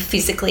 I mean,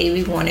 physically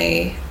we want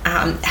to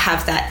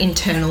have that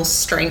internal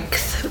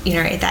strength, you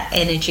know, that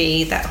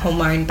energy, that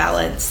hormone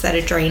balance, that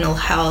adrenal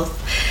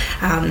health,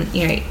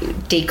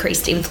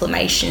 decreased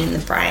inflammation in the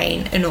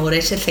brain in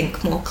order to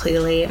think more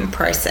clearly and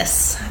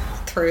process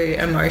through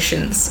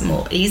emotions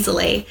more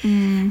easily. I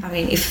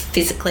mean, if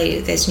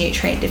physically there's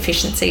nutrient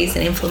deficiencies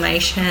and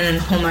inflammation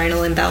and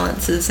hormonal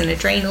imbalances and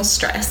adrenal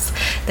stress,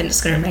 then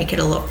it's going to make it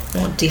a lot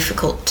more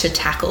difficult to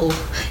tackle,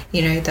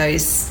 you know,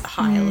 those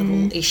higher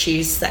level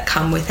issues that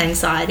come with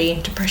anxiety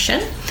and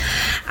depression.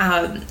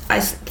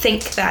 I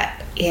think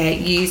that,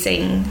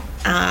 using,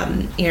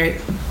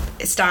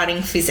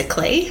 starting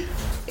physically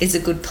is a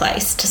good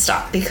place to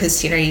start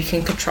because, you know, you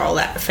can control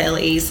that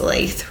fairly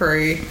easily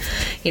through,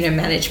 you know,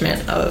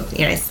 management of,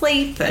 you know,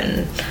 sleep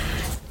and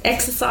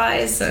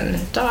exercise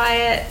and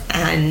diet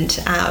and,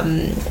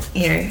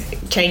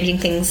 changing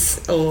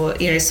things or,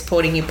 you know,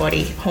 supporting your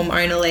body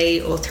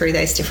hormonally or through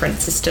those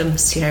different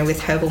systems, you know, with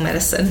herbal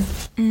medicine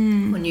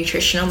or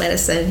nutritional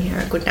medicine. You know,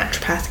 a good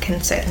naturopath can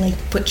certainly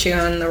put you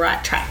on the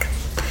right track,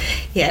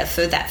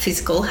 for that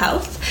physical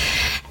health.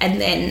 And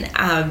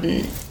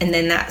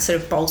then that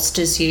sort of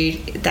bolsters you,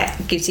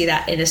 that gives you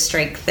that inner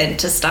strength then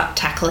to start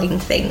tackling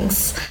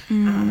things,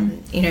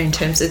 in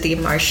terms of the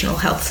emotional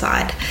health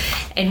side.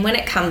 And when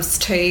it comes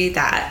to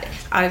that,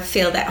 I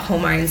feel that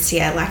hormones,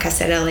 like I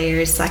said earlier,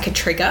 is like a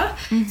trigger.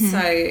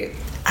 So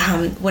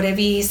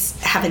whatever you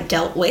haven't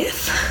dealt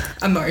with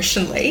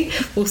emotionally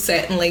will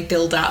certainly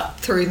build up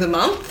through the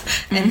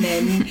month and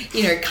then,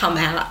 you know, come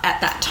out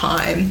at that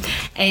time.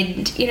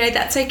 And, you know,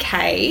 that's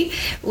okay.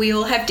 We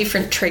all have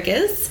different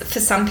triggers. For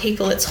some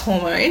people, it's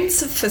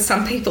hormones. For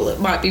some people, it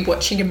might be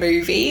watching a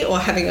movie or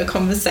having a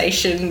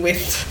conversation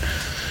with,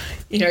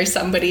 you know,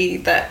 somebody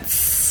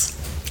that's,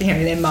 you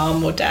know, their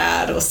mum or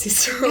dad or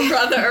sister or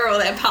brother or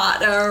their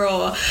partner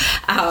or,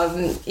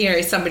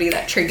 somebody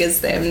that triggers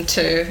them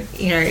to,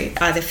 you know,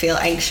 either feel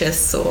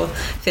anxious or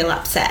feel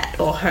upset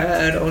or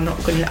hurt or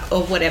not good enough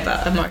or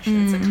whatever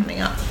emotions are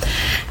coming up.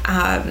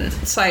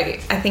 So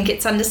I think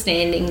it's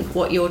understanding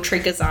what your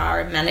triggers are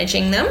and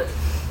managing them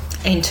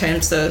in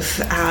terms of,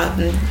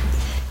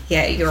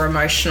 your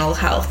emotional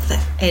health.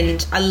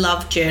 And I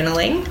love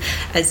journaling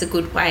as a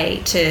good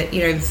way to,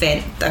 you know,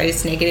 vent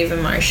those negative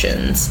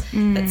emotions.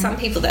 But some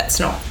people that's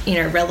not, you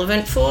know,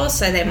 relevant for,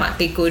 so they might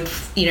be good,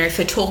 you know,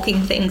 for talking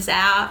things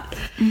out.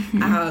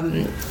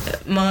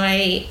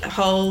 My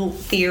whole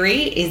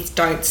theory is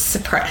don't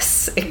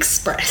suppress,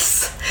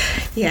 express.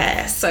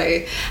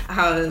 So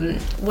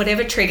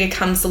whatever trigger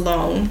comes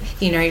along,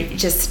 you know,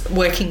 just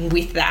working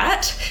with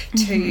that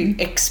to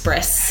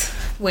express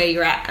where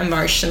you're at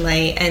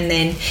emotionally and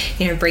then,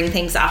 you know, bring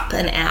things up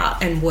and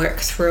out and work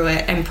through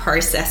it and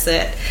process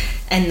it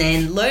and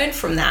then learn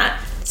from that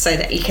so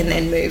that you can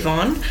then move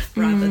on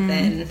rather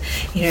than,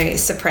 you know,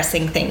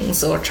 suppressing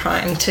things or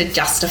trying to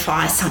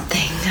justify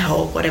something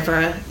or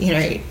whatever, you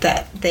know,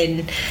 that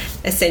then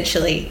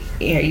essentially,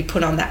 you know, you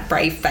put on that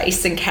brave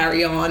face and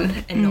carry on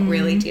and not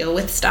really deal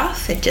with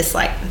stuff. It just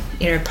like,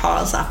 you know,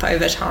 piles up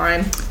over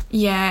time.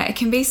 Yeah, it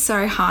can be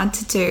so hard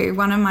to do.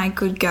 One of my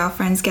good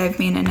girlfriends gave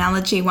me an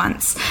analogy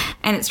once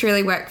and it's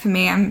really worked for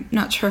me. I'm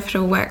not sure if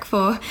it'll work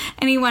for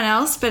anyone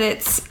else, but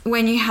it's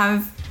when you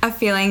have a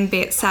feeling, be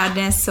it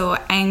sadness or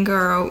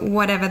anger or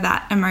whatever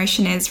that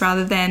emotion is,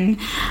 rather than,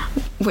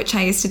 which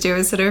I used to do,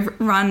 is sort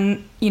of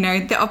run, you know,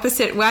 the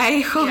opposite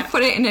way or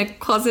put it in a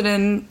closet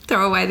and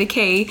throw away the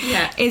key,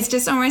 is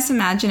just almost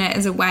imagine it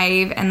as a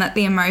wave and let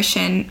the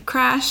emotion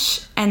crash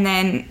and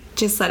then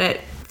just let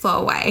it flow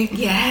away.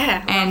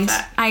 And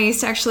I used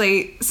to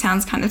actually,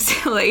 sounds kind of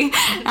silly,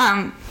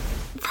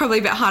 probably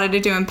a bit harder to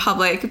do in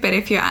public, but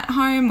if you're at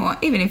home or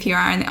even if you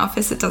are in the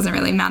office, it doesn't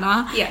really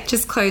matter.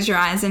 Just close your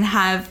eyes and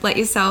let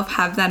yourself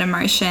have that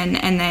emotion,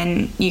 and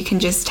then you can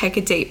just take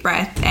a deep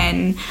breath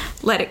and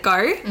let it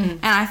go. And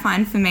I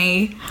find for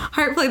me,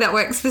 hopefully that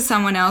works for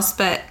someone else,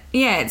 but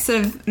it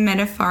sort of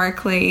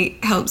metaphorically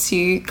helps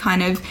you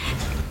kind of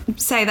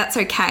say that's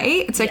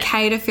okay. It's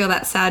okay to feel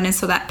that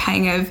sadness or that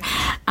pang of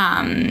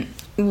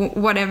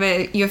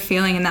whatever you're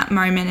feeling in that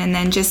moment, and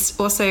then just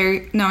also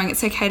knowing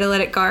it's okay to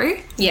let it go.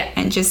 Yeah.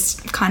 And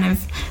just kind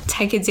of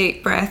take a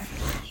deep breath.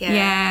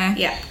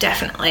 Yeah,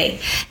 definitely.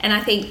 And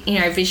I think,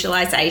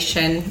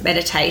 visualization,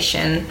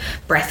 meditation,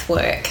 breath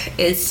work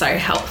is so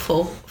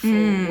helpful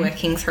for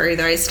working through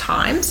those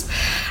times,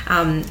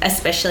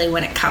 especially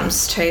when it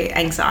comes to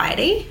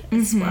anxiety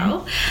as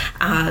well.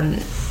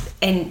 And,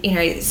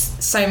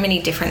 so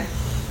many different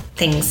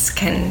things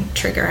can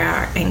trigger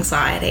our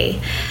anxiety.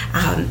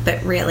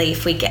 But really,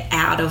 if we get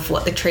out of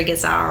what the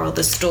triggers are or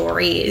the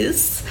story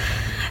is,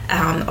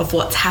 of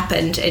what's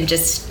happened, and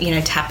just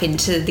tap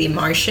into the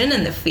emotion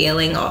and the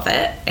feeling of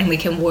it, and we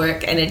can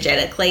work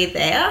energetically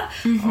there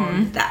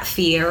on that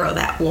fear or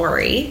that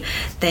worry,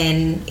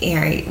 then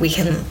we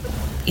can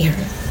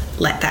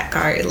let that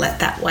go, let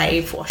that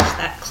wave wash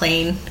that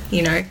clean,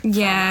 or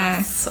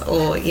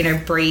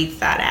breathe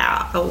that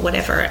out, or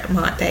whatever it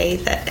might be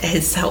that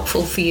is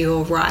helpful for you,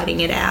 or writing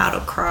it out,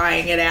 or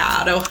crying it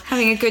out, or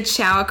having a good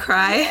shower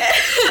cry.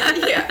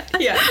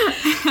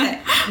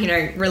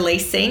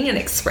 Releasing and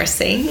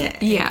expressing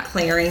and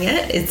clearing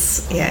it,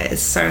 it's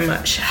so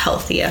much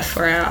healthier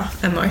for our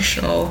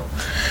emotional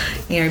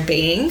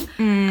being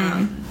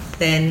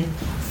than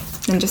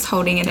just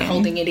holding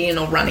it in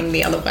or running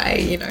the other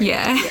way.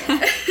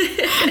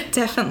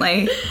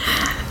 Definitely.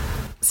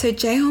 So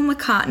J. Hall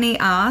McCartney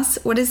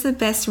asks, what is the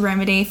best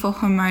remedy for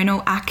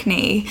hormonal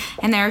acne?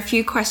 And there are a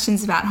few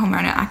questions about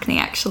hormonal acne,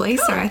 actually.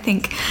 So I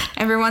think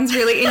everyone's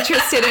really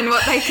interested in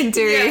what they can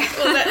do. Yeah,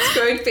 well, that's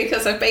good,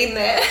 because I've been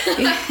there.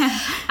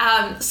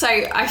 So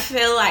I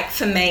feel like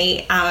for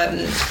me,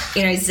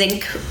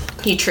 zinc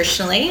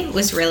nutritionally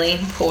was really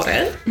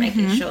important,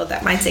 making sure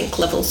that my zinc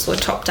levels were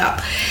topped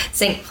up.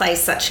 Zinc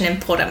plays such an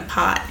important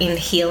part in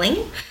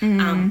healing,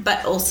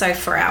 but also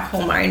for our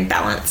hormone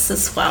balance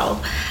as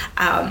well.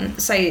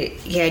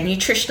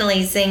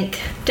 Nutritionally, zinc,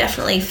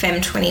 definitely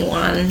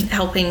Fem21,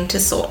 helping to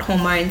sort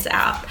hormones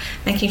out,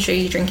 making sure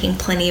you're drinking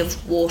plenty of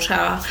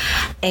water,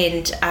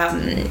 and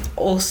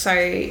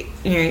also,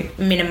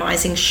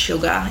 minimizing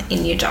sugar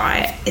in your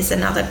diet is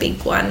another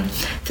big one.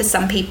 For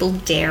some people,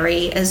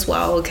 dairy as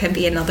well can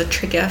be another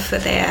trigger for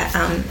their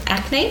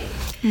acne.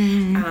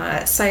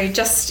 So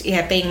just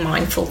being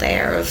mindful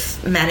there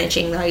of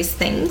managing those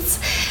things.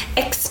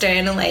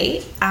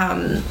 Externally,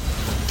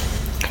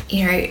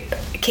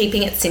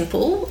 keeping it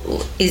simple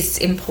is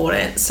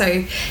important.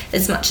 So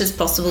as much as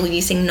possible,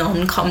 using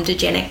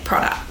non-comedogenic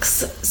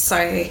products. So,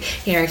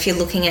 if you're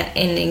looking at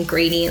an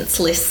ingredients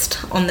list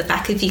on the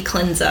back of your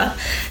cleanser,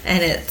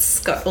 and it's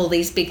got all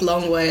these big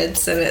long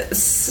words, and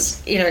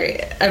it's,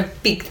 a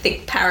big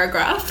thick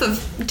paragraph of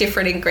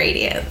different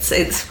ingredients,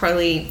 it's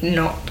probably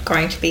not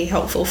going to be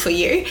helpful for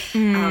you,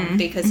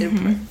 because it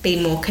would be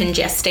more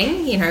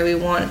congesting. We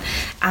want,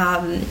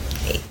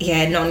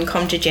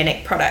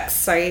 non-comedogenic products.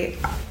 So,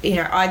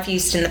 I've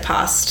used in the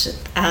past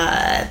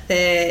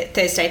the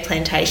Thursday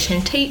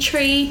Plantation Tea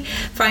Tree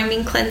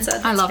Foaming Cleanser.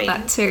 I love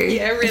that too.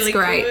 Yeah, really it's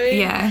great. Good.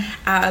 Yeah.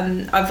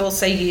 I've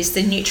also used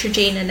the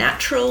Neutrogena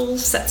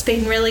Naturals. That's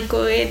been really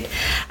good.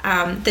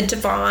 The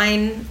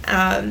Divine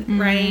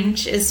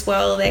range as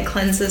well. Their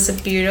cleansers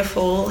are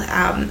beautiful,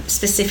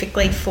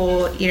 specifically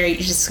for, you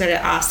just got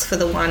to ask for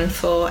the one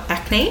for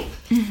acne,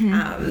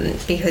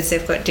 because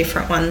they've got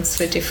different ones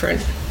for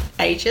different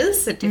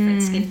ages and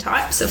different skin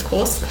types, of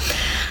course.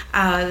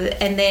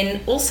 And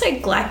then also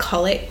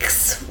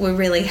glycolics were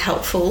really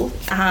helpful,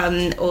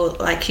 or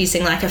like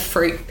using like a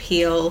fruit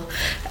peel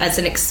as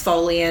an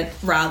exfoliant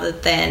rather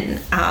than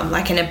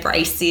like an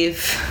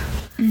abrasive,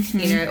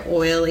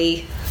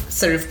 oily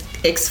sort of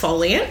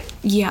exfoliant.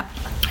 Yeah.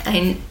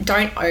 And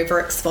don't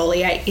over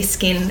exfoliate your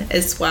skin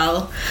as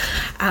well.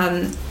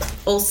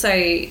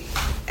 Also,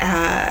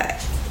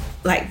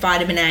 like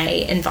vitamin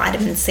A and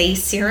vitamin C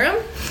serum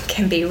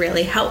can be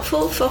really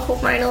helpful for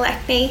hormonal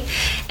acne.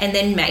 And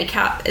then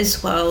makeup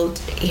as well,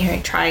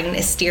 trying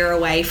to steer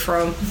away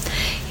from,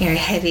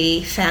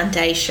 heavy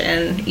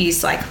foundation,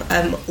 use like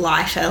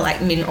lighter,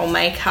 like mineral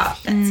makeup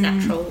that's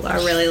natural. I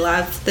really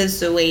love the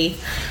Zooey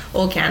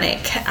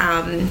organic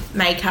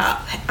makeup.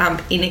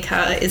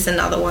 Inica is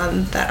another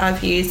one that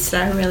I've used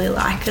that I really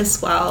like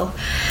as well.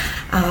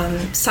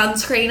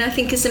 Sunscreen, I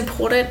think, is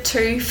important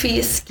too for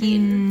your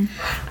skin.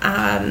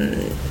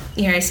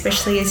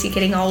 Especially as you're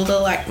getting older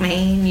like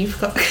me and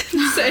you've got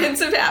concerns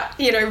about,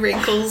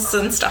 wrinkles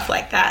and stuff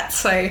like that.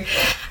 So,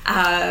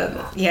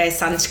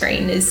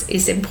 sunscreen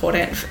is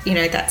important,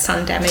 that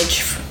sun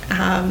damage.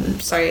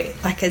 So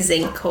like a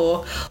zinc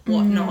or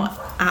whatnot.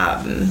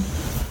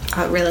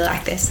 I really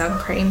like their sun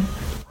cream.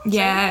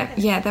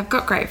 Yeah, they've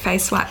got great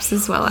face wipes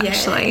as well,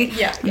 actually.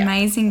 Yeah.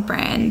 Amazing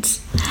brand.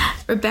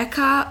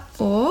 Rebecca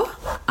Orr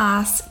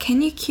asks,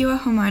 can you cure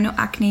hormonal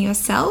acne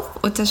yourself,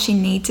 or does she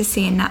need to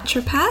see a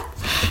naturopath?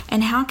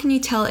 And how can you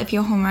tell if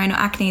your hormonal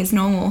acne is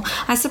normal?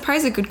 I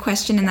suppose a good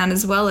question in that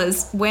as well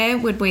is, where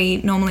would we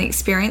normally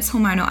experience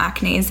hormonal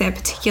acne? Is there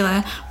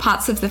particular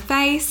parts of the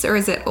face, or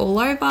is it all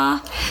over?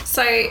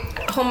 So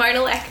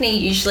hormonal acne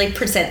usually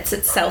presents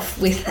itself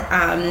with,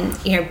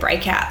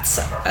 breakouts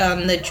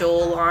on the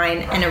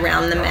jawline and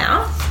around the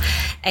mouth.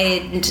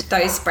 And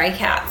those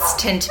breakouts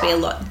tend to be a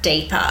lot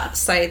deeper,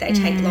 so they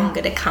take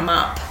longer to come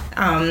up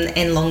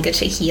and longer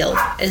to heal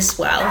as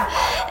well.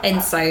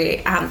 And so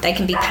they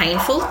can be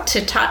painful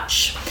to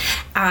touch.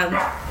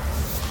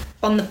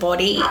 On the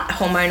body,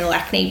 hormonal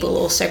acne will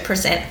also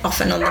present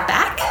often on the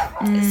back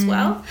as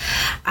well.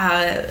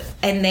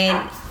 And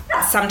then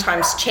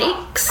sometimes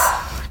cheeks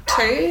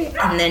too,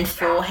 and then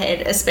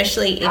forehead,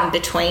 especially in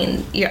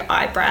between your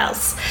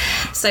eyebrows.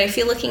 So if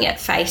you're looking at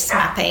face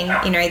mapping,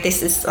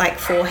 this is like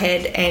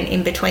forehead, and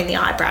in between the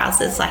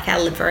eyebrows is like our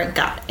liver and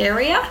gut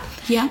area.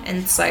 Yeah.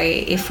 And so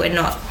if we're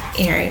not,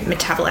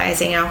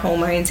 metabolizing our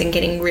hormones and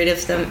getting rid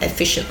of them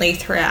efficiently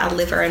through our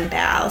liver and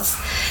bowels,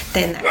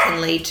 then that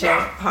can lead to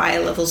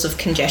higher levels of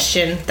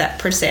congestion that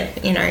present,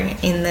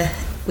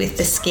 with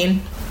the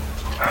skin.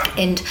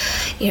 And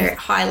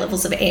high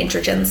levels of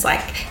androgens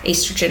like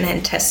estrogen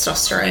and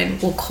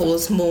testosterone will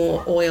cause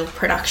more oil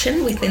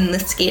production within the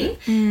skin,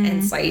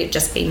 and so you'd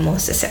just be more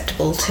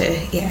susceptible to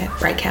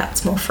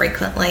breakouts more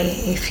frequently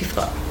if you've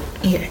got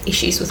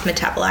issues with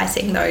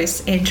metabolizing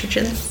those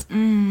androgens.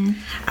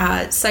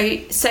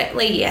 So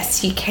certainly,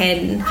 yes, you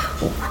can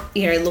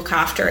look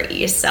after it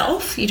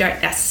yourself. You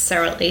don't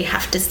necessarily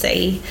have to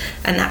see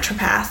a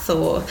naturopath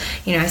or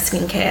a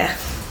skincare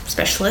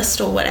specialist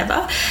or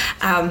whatever.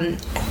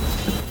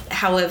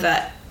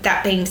 However,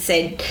 that being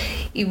said,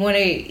 you want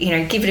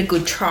to give it a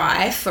good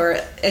try for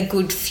a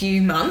good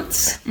few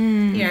months.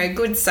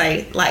 Good,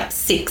 say, like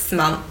 6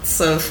 months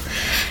of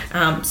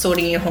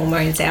sorting your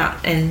hormones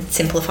out and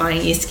simplifying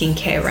your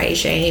skincare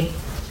regime,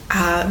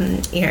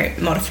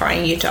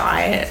 modifying your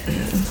diet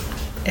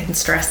and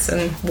stress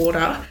and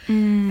water,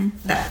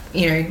 that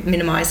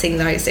minimizing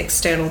those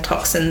external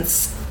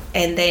toxins.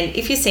 And then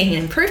if you're seeing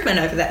an improvement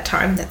over that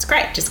time, that's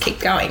great, just keep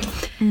going.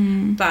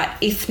 But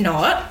if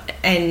not,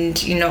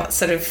 and you're not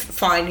sort of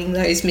finding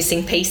those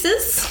missing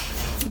pieces,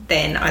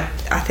 then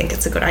I think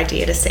it's a good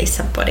idea to see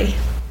somebody.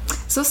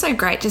 It's also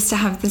great just to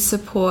have the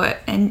support,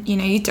 and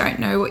you don't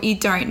know what you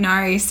don't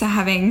know, so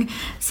having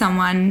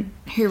someone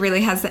who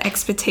really has the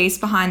expertise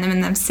behind them,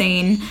 and they've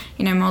seen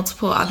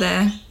multiple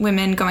other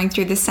women going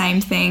through the same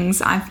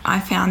things.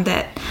 I found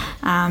that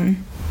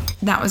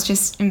that was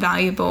just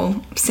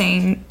invaluable,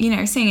 seeing a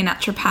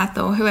naturopath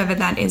or whoever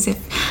that is, if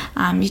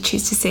you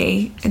choose to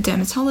see a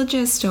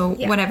dermatologist or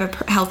whatever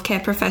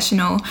healthcare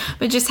professional,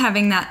 but just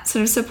having that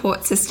sort of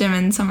support system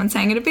and someone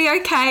saying it'll be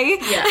okay,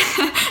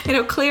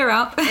 it'll clear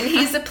up. And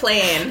here's a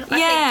plan. I think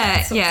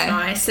that's what's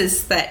nice,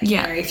 is that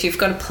if you've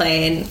got a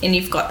plan and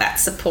you've got that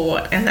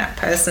support and that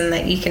person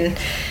that you can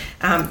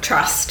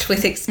trust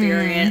with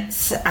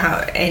experience,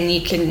 and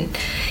you can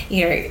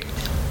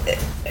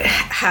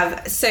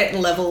have a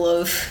certain level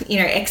of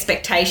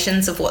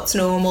expectations of what's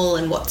normal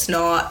and what's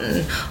not,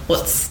 and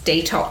what's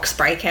detox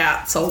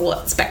breakouts or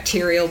what's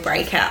bacterial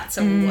breakouts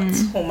and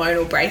what's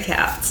hormonal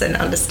breakouts, and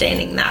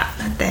understanding that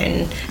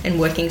then and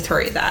working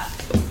through that,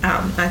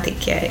 I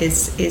think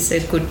is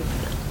a good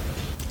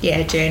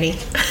journey.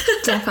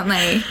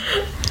 Definitely.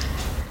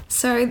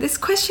 So this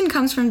question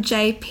comes from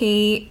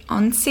JP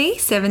Onsi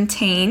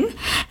 17,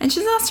 and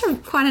she's asked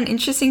quite an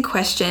interesting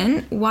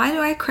question. Why do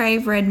I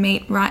crave red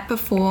meat right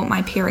before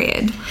my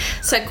period?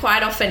 So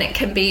quite often it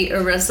can be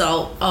a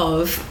result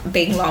of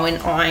being low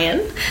in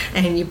iron,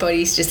 and your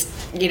body's just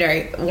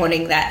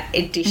wanting that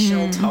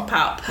additional top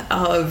up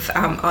of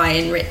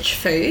iron-rich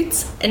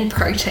foods. And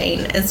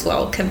protein as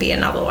well can be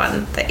another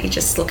one, that you're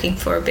just looking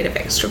for a bit of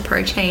extra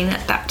protein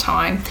at that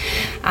time,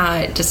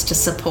 just to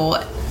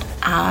support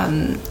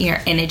your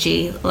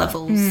energy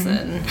levels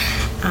and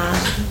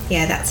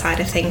that side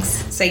of things.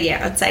 So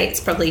I'd say it's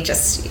probably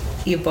just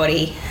your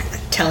body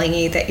telling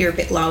you that you're a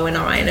bit low in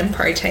iron and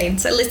protein.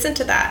 So listen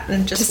to that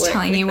and just work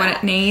telling you that. what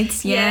it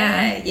needs.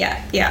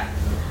 Yeah.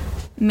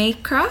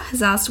 Mikra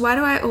has asked, why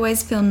do I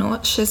always feel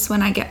nauseous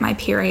when I get my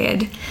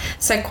period?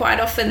 So quite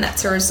often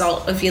that's a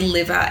result of your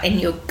liver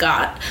and your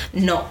gut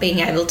not being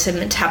able to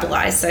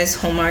metabolize those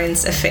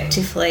hormones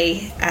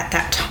effectively at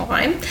that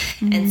time.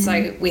 And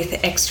so with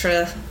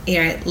extra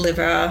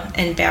liver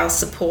and bowel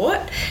support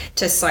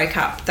to soak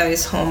up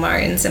those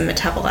hormones and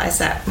metabolize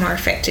that more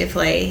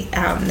effectively,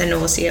 the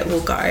nausea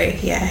will go.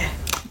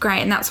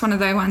 Great, and that's one of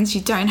those ones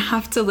you don't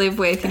have to live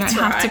with. You don't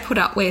have to put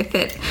up with.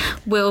 It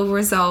will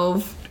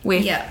resolve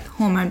with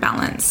hormone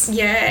balance.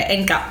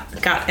 And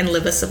gut and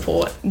liver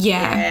support.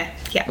 Yeah.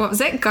 What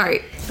was it?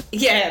 Goat.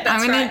 Yeah,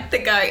 that's right. The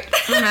goat.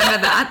 Remember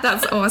that.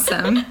 That's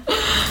awesome.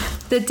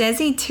 The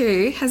Desi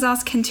 2 has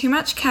asked, can too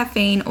much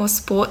caffeine or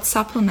sports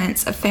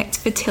supplements affect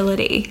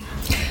fertility?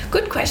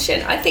 Good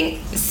question. I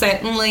think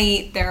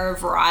certainly there are a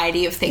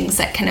variety of things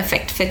that can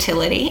affect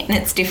fertility, and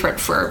it's different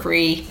for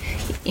every,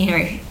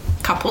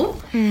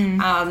 couple.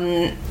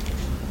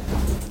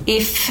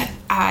 If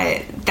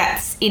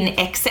that's in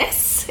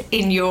excess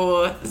in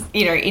your,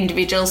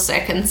 individual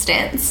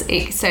circumstance,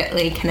 it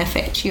certainly can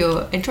affect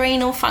your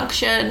adrenal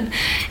function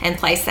and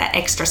place that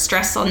extra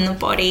stress on the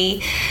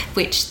body,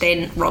 which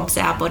then robs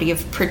our body of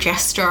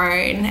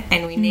progesterone,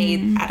 and we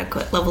need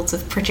adequate levels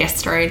of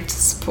progesterone to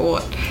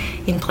support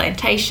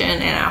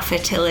implantation and our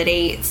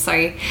fertility.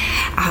 So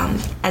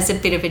as a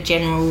bit of a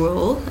general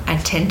rule, I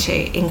tend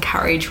to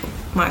encourage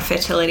my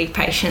fertility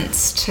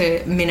patients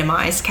to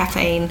minimise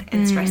caffeine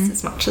and stress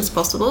as much as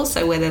possible.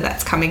 So whether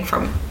that's coming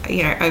from,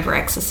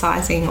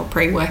 over-exercising or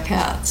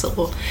pre-workouts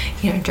or,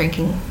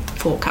 drinking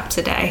 4 cups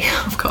a day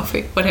of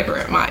coffee, whatever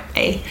it might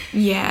be.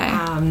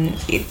 Yeah.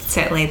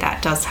 Certainly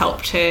that does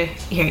help to,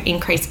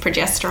 increase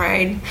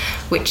progesterone,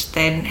 which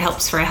then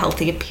helps for a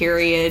healthier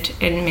period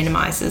and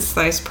minimises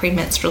those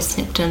premenstrual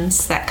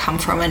symptoms that come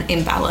from an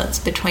imbalance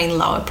between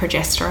lower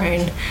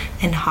progesterone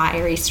and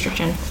higher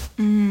estrogen.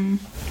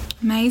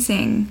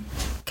 Amazing.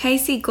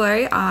 Casey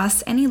Glow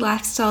asks, any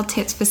lifestyle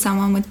tips for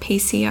someone with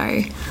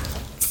PCO?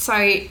 So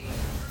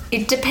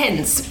it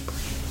depends.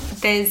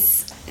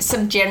 There's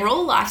some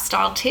general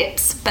lifestyle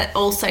tips, but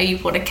also you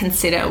want to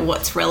consider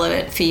what's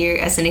relevant for you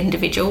as an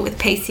individual with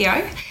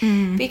PCO,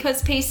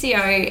 because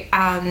PCO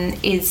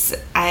is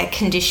a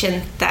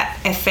condition that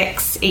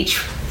affects each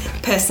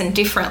person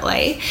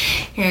differently.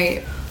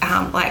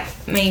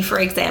 Like me, for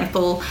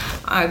example,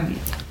 I'm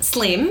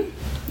slim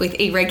with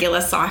irregular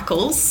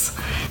cycles.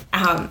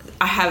 I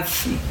have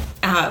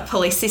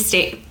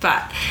polycystic,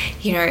 but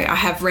I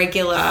have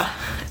regular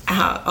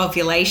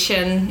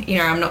ovulation.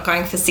 I'm not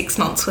going for 6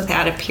 months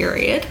without a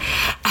period,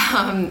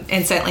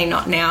 and certainly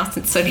not now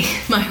since sorting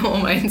my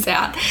hormones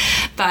out.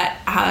 But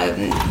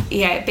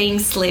being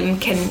slim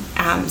can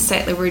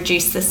certainly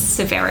reduce the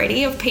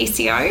severity of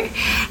PCO.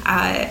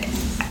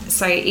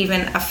 So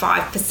even a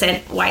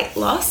 5% weight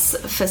loss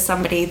for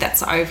somebody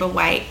that's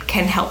overweight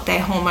can help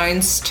their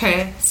hormones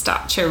to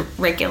start to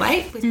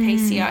regulate with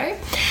PCO.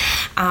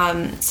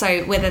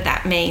 So whether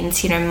that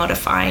means,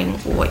 modifying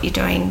what you're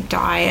doing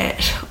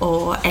diet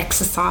or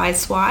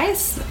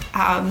exercise-wise.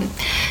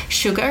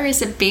 Sugar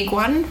is a big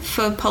one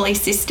for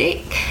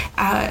polycystic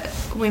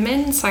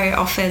women. So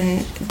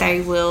often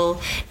they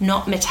will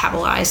not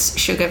metabolize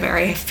sugar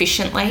very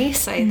efficiently.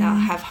 So they'll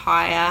have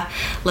higher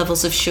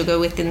levels of sugar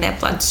within their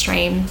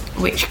bloodstream,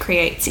 which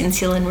creates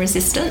insulin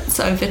resistance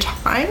over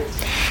time.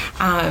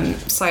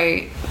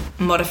 So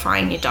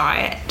modifying your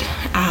diet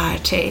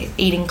to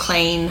eating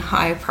clean,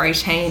 higher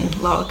protein,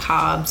 lower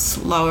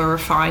carbs, lower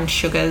refined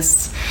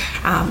sugars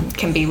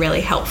can be really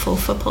helpful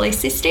for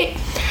polycystic.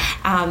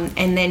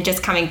 And then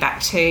just coming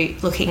back to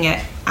looking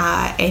at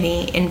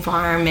any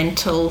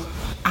environmental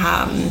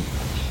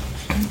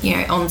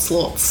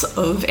onslaughts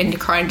of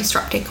endocrine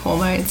disrupting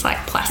hormones like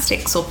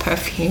plastics or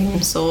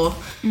perfumes or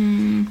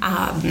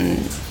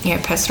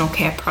personal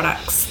care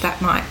products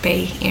that might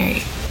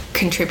be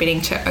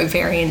contributing to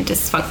ovarian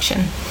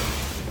dysfunction.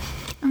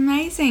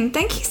 Amazing.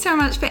 Thank you so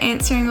much for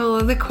answering all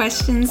of the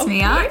questions,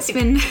 Mia. It's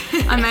been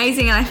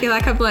amazing, and I feel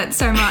like I've learnt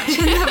so much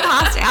in the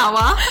past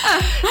hour.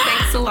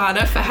 Thanks,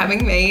 Alana, for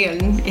having me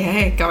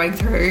and going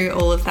through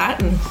all of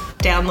that and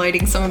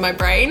downloading some of my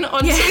brain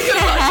onto your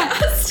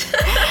podcast.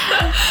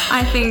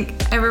 I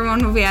think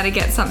everyone will be able to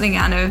get something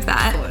out of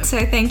that.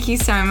 So thank you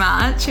so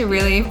much. I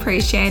really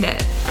appreciate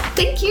it.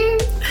 Thank you.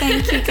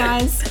 Thank you,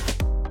 guys.